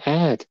have to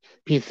add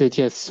because there's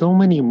just so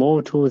many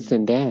more tools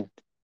than that.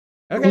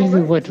 Okay, This is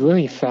great. what's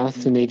really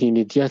fascinating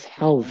is just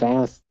how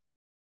vast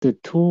the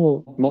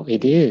tool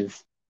it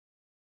is.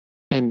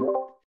 And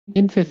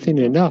interesting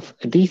enough,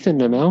 a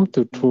decent amount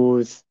of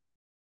tools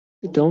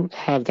don't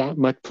have that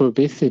much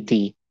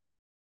publicity.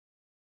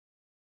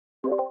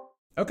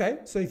 Okay,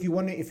 so if you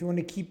want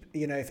to keep,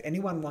 if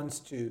anyone wants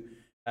to,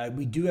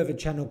 we do have a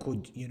channel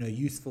called,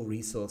 useful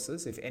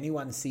resources. If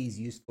anyone sees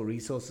useful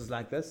resources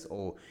like this,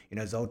 or,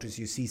 Zoltris,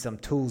 you see some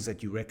tools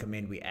that you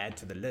recommend we add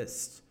to the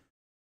list,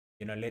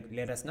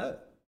 let us know.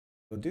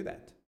 We'll do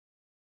that.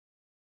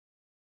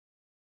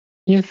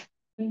 Yes,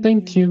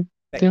 thank you,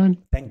 Darren.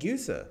 Thank you,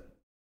 sir.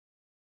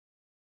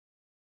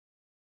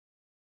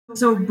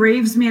 So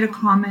Braves made a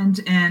comment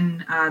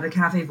in the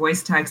cafe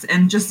voice text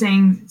and just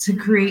saying to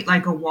create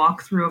like a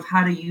walkthrough of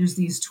how to use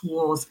these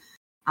tools.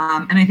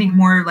 And I think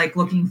more like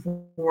looking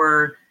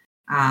for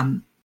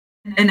an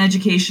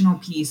educational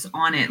piece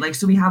on it. Like,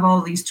 so we have all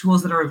these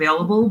tools that are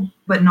available,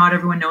 but not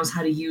everyone knows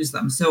how to use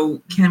them.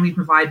 So can we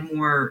provide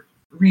more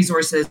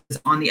resources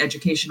on the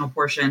educational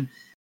portion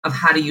of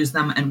how to use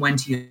them and when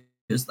to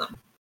use them?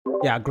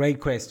 Yeah,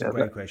 great question.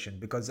 Great question.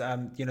 Because,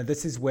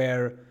 this is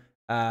where,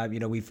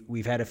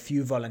 we've had a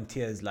few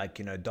volunteers like,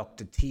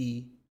 Dr.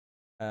 T.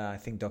 I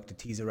think Dr.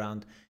 T's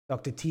around.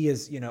 Dr. T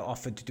has,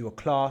 offered to do a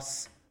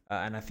class.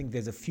 And I think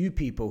there's a few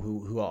people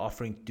who are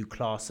offering to do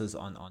classes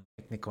on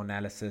technical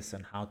analysis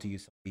and how to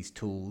use these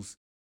tools.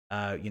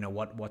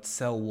 What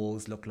cell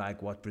walls look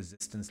like, what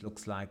resistance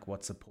looks like,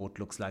 what support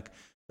looks like.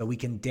 So we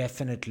can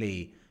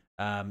definitely,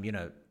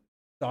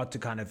 start to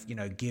kind of,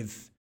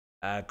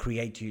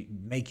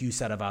 make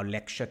use out of our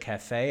lecture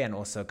cafe and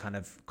also kind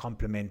of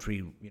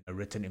complementary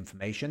written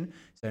information.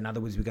 So in other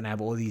words, we're going to have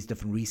all these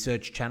different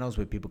research channels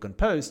where people can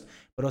post,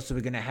 but also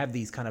we're going to have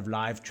these kind of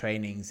live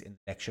trainings in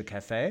the lecture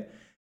cafe.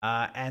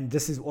 And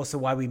this is also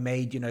why we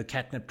made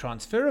Catnip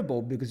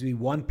transferable, because we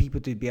want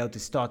people to be able to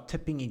start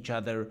tipping each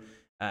other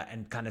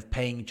and kind of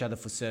paying each other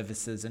for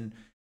services, and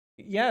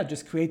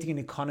just creating an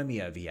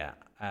economy over here,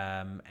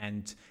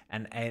 and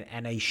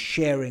a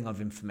sharing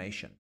of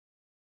information.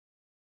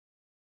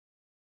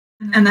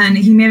 And then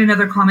he made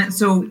another comment.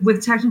 So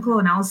with technical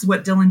analysis,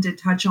 what Dylan did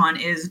touch on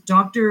is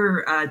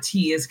Dr.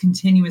 T is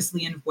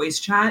continuously in voice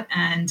chat,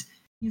 and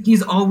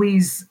he's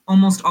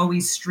almost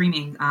always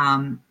streaming.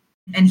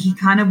 And he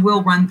kind of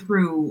will run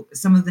through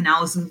some of the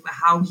analysis of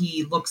how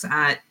he looks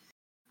at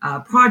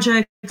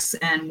projects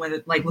and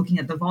whether like looking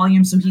at the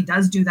volume. So he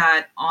does do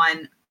that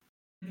on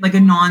like a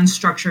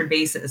non-structured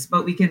basis,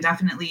 but we can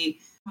definitely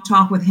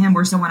talk with him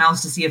or someone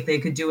else to see if they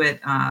could do it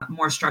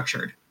more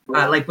structured.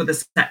 Like with a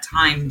set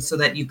time so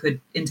that you could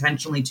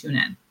intentionally tune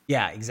in.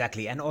 Yeah,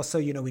 exactly. And also,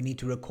 we need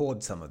to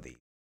record some of these.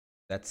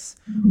 That's,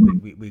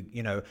 we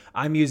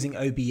I'm using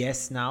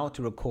OBS now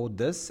to record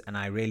this, and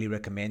I really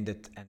recommend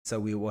it. And so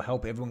we will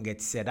help everyone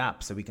get set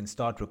up so we can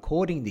start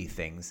recording these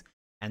things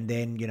and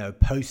then,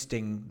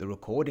 posting the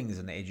recordings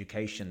and the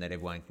education that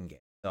everyone can get.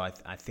 So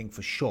I think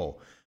for sure,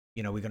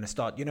 we're going to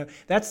start,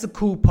 that's the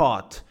cool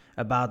part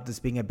about this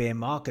being a bear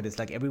market. It's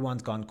like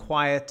everyone's gone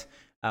quiet.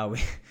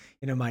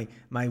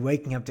 My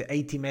waking up to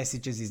 80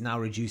 messages is now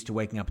reduced to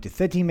waking up to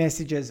 30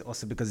 messages,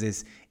 also because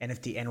there's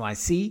NFT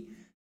NYC.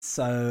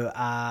 So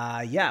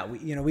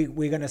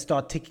we're going to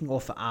start ticking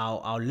off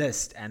our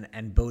list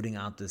and building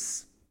out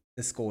this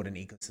Discord and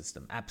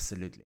ecosystem.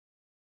 Absolutely.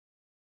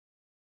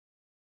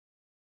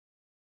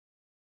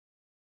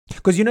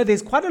 Because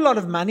there's quite a lot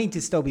of money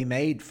to still be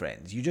made,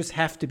 friends. You just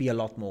have to be a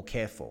lot more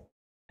careful.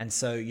 And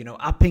so,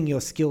 upping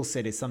your skill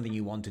set is something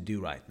you want to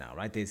do right now,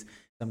 right? There's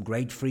some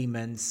great free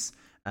mints,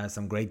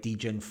 some great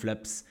degen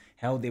flips.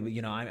 Hell,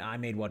 I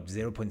made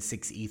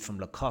 0.6 ETH from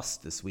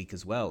Lacoste this week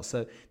as well.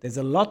 So there's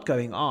a lot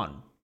going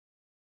on.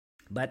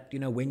 But,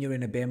 when you're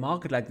in a bear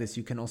market like this,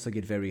 you can also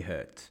get very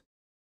hurt.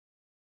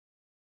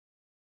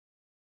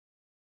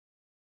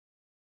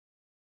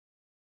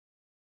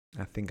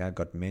 I think I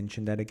got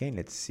mentioned that again.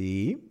 Let's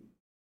see.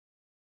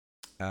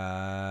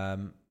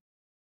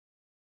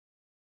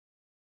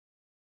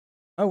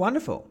 Oh,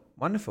 wonderful.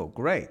 Wonderful.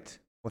 Great.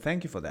 Well,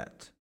 thank you for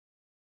that.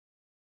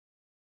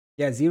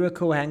 Yeah, Zero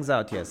Cool hangs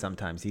out here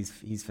sometimes.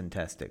 He's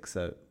fantastic.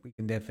 So we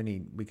can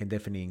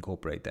definitely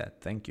incorporate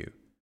that. Thank you.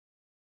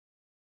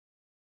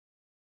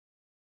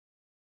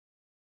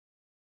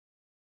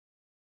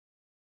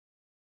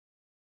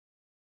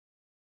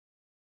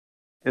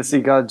 You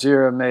see,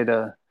 Godzilla made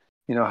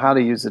how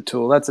to use the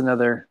tool. That's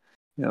another,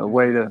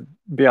 way to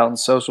be out in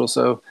social.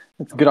 So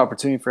it's a good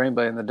opportunity for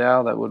anybody in the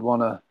DAO that would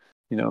want to,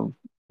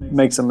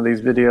 make some of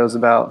these videos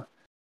about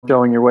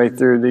showing your way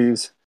through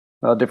these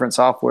different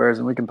softwares.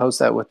 And we can post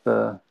that with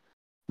the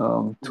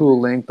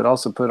tool link, but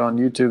also put on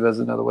YouTube as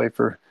another way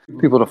for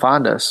people to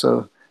find us.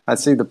 So I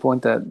see the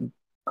point that,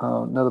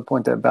 another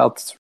point that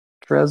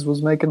Baltrez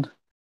was making.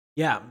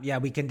 Yeah,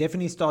 we can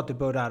definitely start to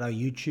build out our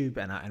YouTube,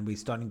 and we're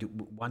starting to,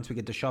 once we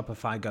get the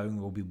Shopify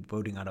going, we'll be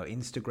building out our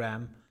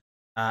Instagram.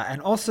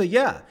 And also,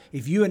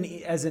 if you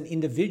as an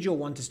individual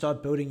want to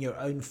start building your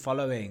own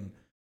following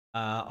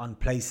on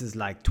places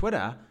like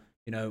Twitter,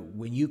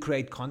 when you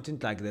create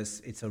content like this,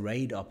 it's a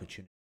raid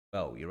opportunity.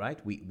 Well, you're right.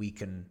 We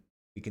can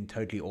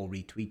totally all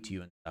retweet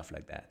you and stuff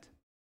like that.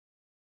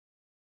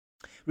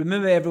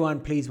 Remember, everyone,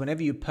 please,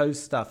 whenever you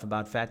post stuff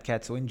about Fat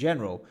Cats or in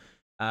general,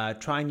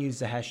 try and use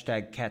the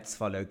hashtag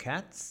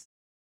 #CatsFollowCats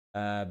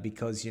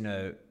because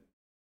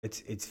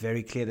it's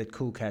very clear that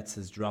Cool Cats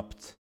has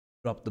dropped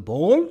the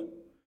ball,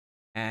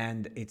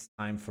 and it's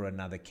time for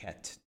another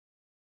cat,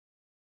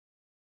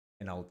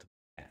 an ultimate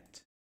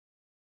cat.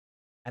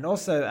 And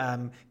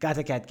also,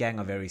 Gata Cat Gang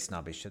are very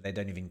snobbish, so they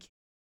don't even care.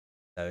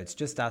 So it's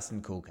just us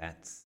and Cool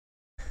Cats.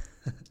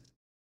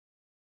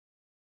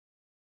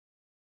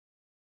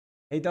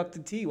 Hey,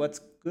 Dr. T, what's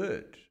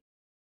good?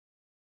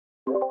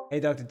 Hey,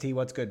 Dr. T,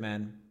 what's good,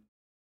 man?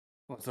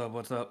 What's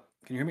up?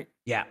 Can you hear me?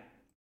 Yeah.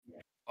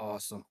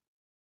 Awesome.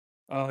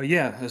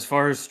 As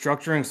far as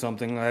structuring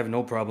something, I have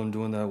no problem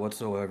doing that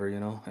whatsoever,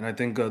 And I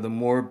think the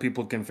more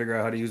people can figure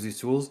out how to use these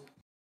tools,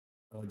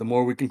 the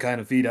more we can kind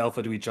of feed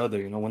alpha to each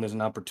other, when there's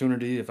an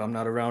opportunity, if I'm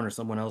not around or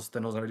someone else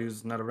that knows how to use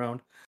is not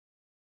around,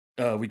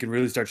 we can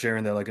really start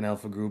sharing that like an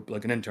alpha group,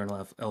 like an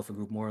internal alpha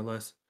group, more or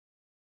less.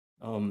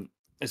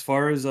 As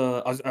far as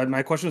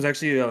my question was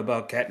actually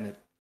about catnip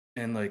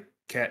and like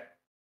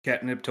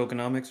catnip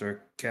tokenomics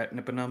or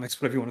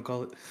catniponomics, whatever you want to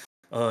call it.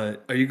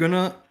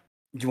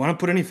 Do you want to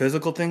put any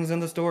physical things in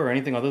the store or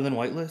anything other than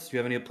whitelist? Do you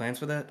have any plans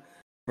for that?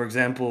 For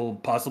example,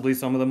 possibly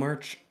some of the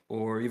merch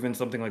or even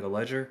something like a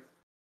ledger?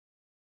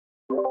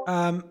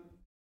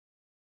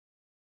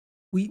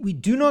 We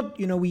do not,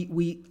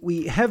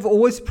 we have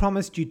always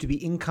promised you to be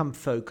income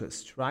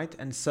focused, right?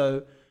 And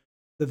so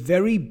the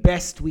very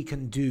best we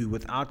can do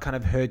without kind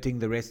of hurting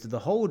the rest of the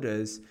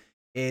holders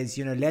is,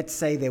 let's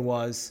say there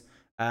was,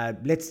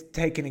 let's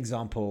take an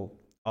example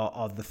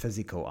of the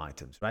physical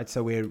items, right?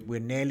 So we're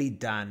nearly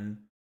done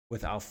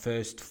with our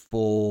first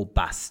 4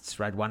 busts,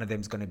 right? One of them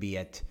is going to be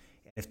at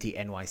NFT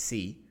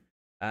NYC.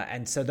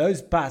 And so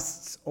those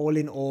busts, all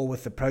in all,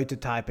 with the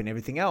prototype and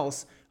everything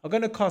else, are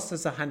going to cost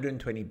us $120,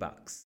 pretty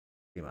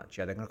much.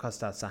 Yeah, they're going to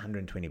cost us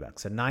 $120.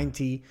 So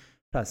 90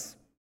 plus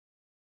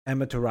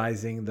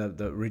amortizing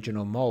the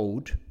original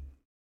mold,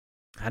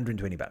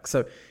 $120.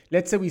 So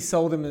let's say we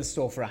sold them in the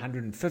store for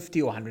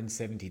 $150 or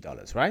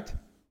 $170, right?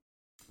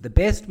 The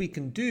best we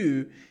can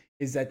do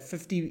is that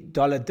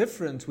 $50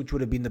 difference, which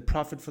would have been the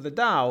profit for the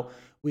DAO.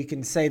 We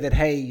can say that,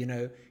 hey,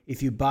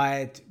 if you buy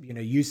it,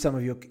 use some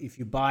of your, if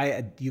you buy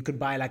it, you can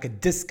buy like a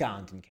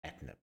discount in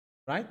Catnip,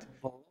 right?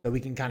 So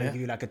we can kind of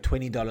give you like a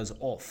 $20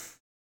 off.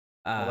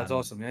 That's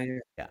awesome.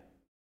 Yeah.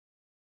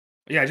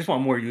 Yeah, I just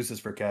want more uses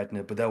for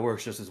catnip, but that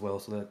works just as well,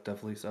 so that's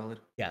definitely solid.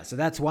 Yeah, so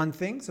that's one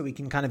thing. So we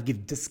can kind of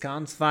give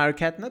discounts via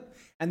catnip.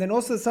 And then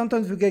also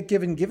sometimes we get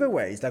given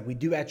giveaways. Like we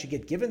do actually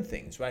get given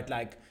things, right?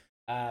 Like,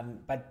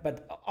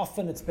 but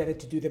often it's better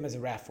to do them as a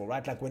raffle,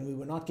 right? Like when we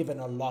were not given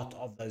a lot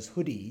of those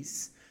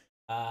hoodies,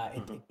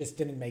 it just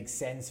didn't make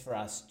sense for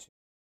us to,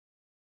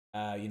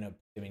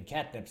 put them in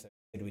catnip. So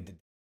we did the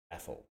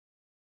raffle.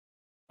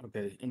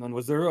 Okay, and then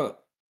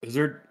is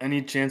there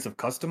any chance of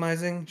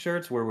customizing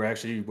shirts where we're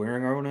actually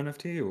wearing our own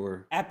NFT,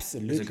 or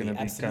absolutely, is it going to be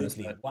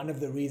absolutely. kind of One of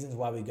the reasons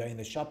why we're going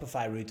the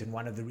Shopify route, and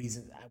one of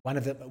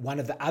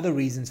the other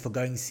reasons for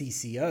going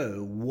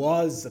CCO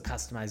was the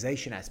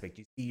customization aspect.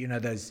 You see,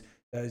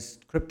 those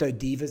crypto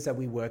divas that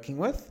we're working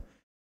with,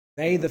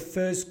 they're the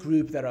first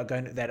group that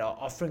are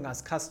offering us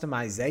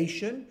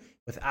customization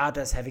without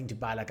us having to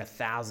buy like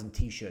 1,000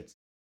 t-shirts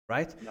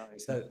right?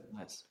 Nice. So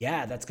Nice.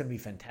 yeah, that's going to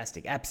be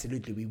fantastic.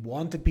 Absolutely. We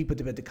wanted people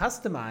to be able to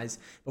customize,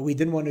 but we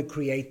didn't want to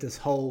create this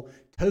whole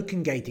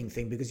token gating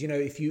thing, because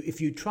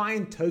if you try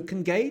and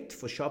token gate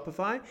for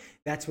Shopify,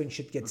 that's when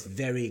shit gets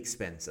very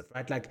expensive,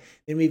 right? Like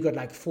then we've got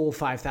like $4,000 or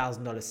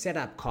 $5,000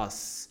 setup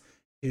costs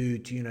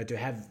to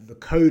have the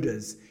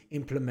coders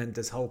implement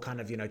this whole kind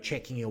of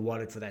checking your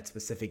wallet for that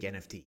specific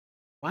NFT.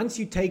 Once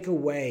you take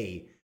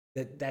away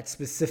that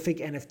specific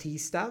NFT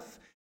stuff,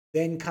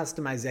 then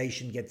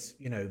customization gets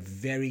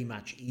very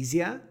much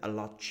easier, a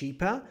lot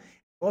cheaper.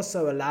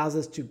 Also allows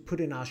us to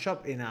put in our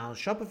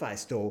Shopify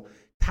store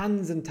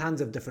tons and tons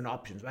of different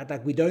options, right?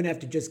 Like we don't have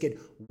to just get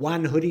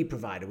one hoodie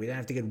provider. We don't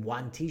have to get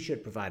one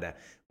t-shirt provider.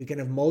 We can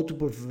have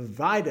multiple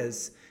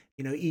providers,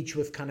 each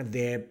with kind of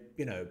their,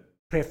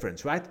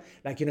 preference, right?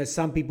 Like,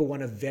 some people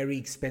want a very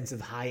expensive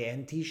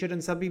high-end t-shirt,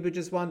 and some people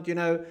just want,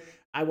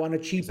 I want a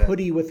cheap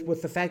hoodie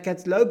with the Fat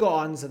Cats logo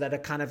on, so that I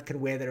kind of can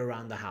wear that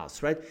around the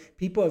house, right?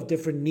 People have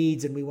different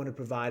needs, and we want to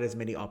provide as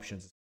many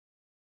options.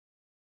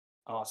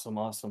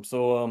 Awesome.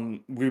 So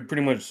we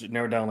pretty much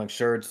narrowed down like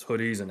shirts,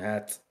 hoodies, and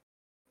hats.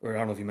 Or I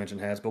don't know if you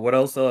mentioned hats, but what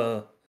else do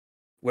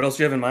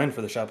you have in mind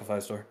for the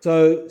Shopify store?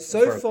 So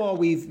far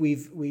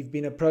we've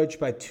been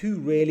approached by two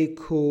really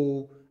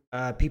cool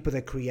people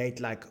that create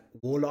like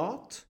wall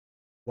art.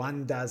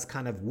 One does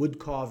kind of wood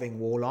carving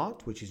wall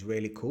art, which is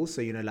really cool.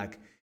 So like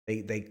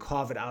they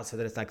carve it out so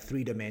that it's like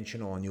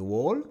 3-dimensional on your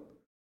wall.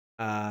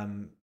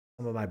 Some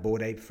of my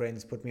Bored Ape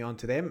friends put me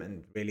onto them,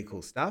 and really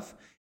cool stuff.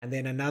 And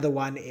then another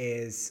one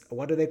is,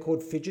 what are they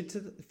called?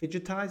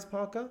 Fidgetize,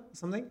 Parker, or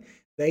something.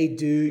 They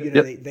do,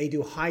 they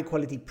do high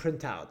quality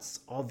printouts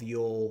of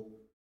your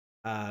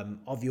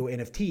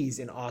NFTs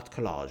in art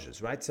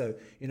collages, right? So,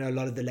 a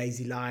lot of the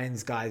Lazy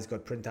Lions guys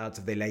got printouts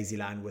of their Lazy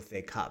Lion with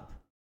their cub.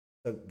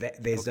 So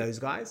there's those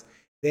guys.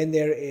 Then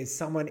there is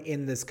someone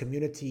in this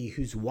community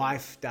whose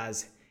wife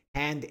does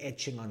hand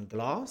etching on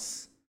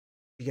glass.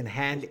 You can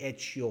hand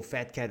etch your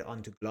Fat Cat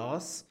onto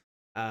glass,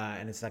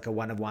 and it's like a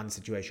one-of-one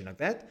situation like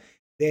that.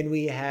 Then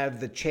we have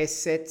the chess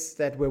sets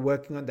that we're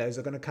working on. Those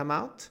are going to come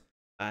out,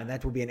 and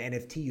that will be an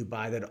NFT. You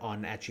buy that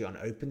on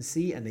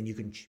OpenSea, and then you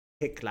can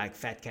pick like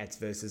Fat Cats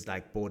versus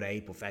like Bored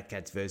Ape, or Fat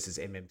Cats versus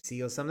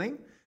MMC or something.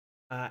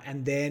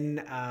 And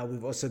then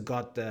we've also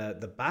got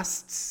the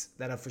busts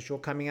that are for sure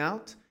coming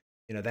out.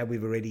 That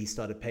we've already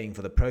started paying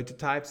for the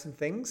prototypes and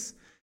things.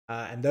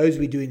 And those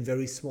we do in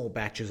very small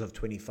batches of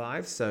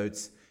 25. So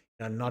it's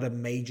not a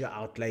major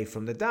outlay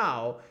from the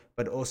DAO,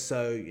 but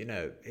also,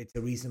 it's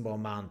a reasonable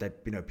amount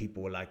that,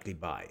 people will likely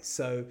buy.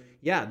 So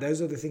yeah,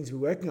 those are the things we're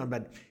working on.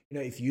 But,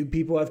 if you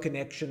people have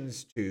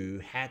connections to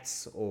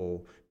hats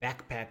or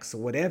backpacks or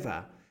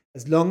whatever,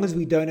 as long as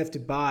we don't have to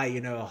buy,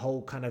 a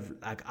whole kind of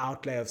like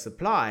outlay of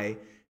supply,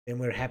 then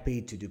we're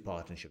happy to do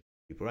partnerships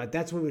with people, right?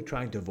 That's what we're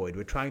trying to avoid.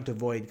 We're trying to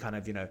avoid kind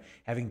of,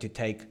 having to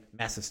take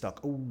massive stock.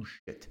 Oh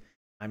shit.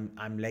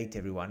 I'm late,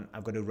 everyone.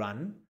 I've got to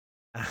run.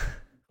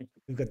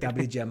 We've got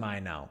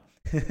WGMI now.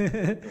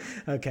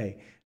 Okay.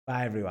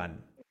 Bye,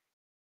 everyone.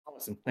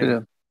 Awesome. Thank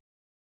you.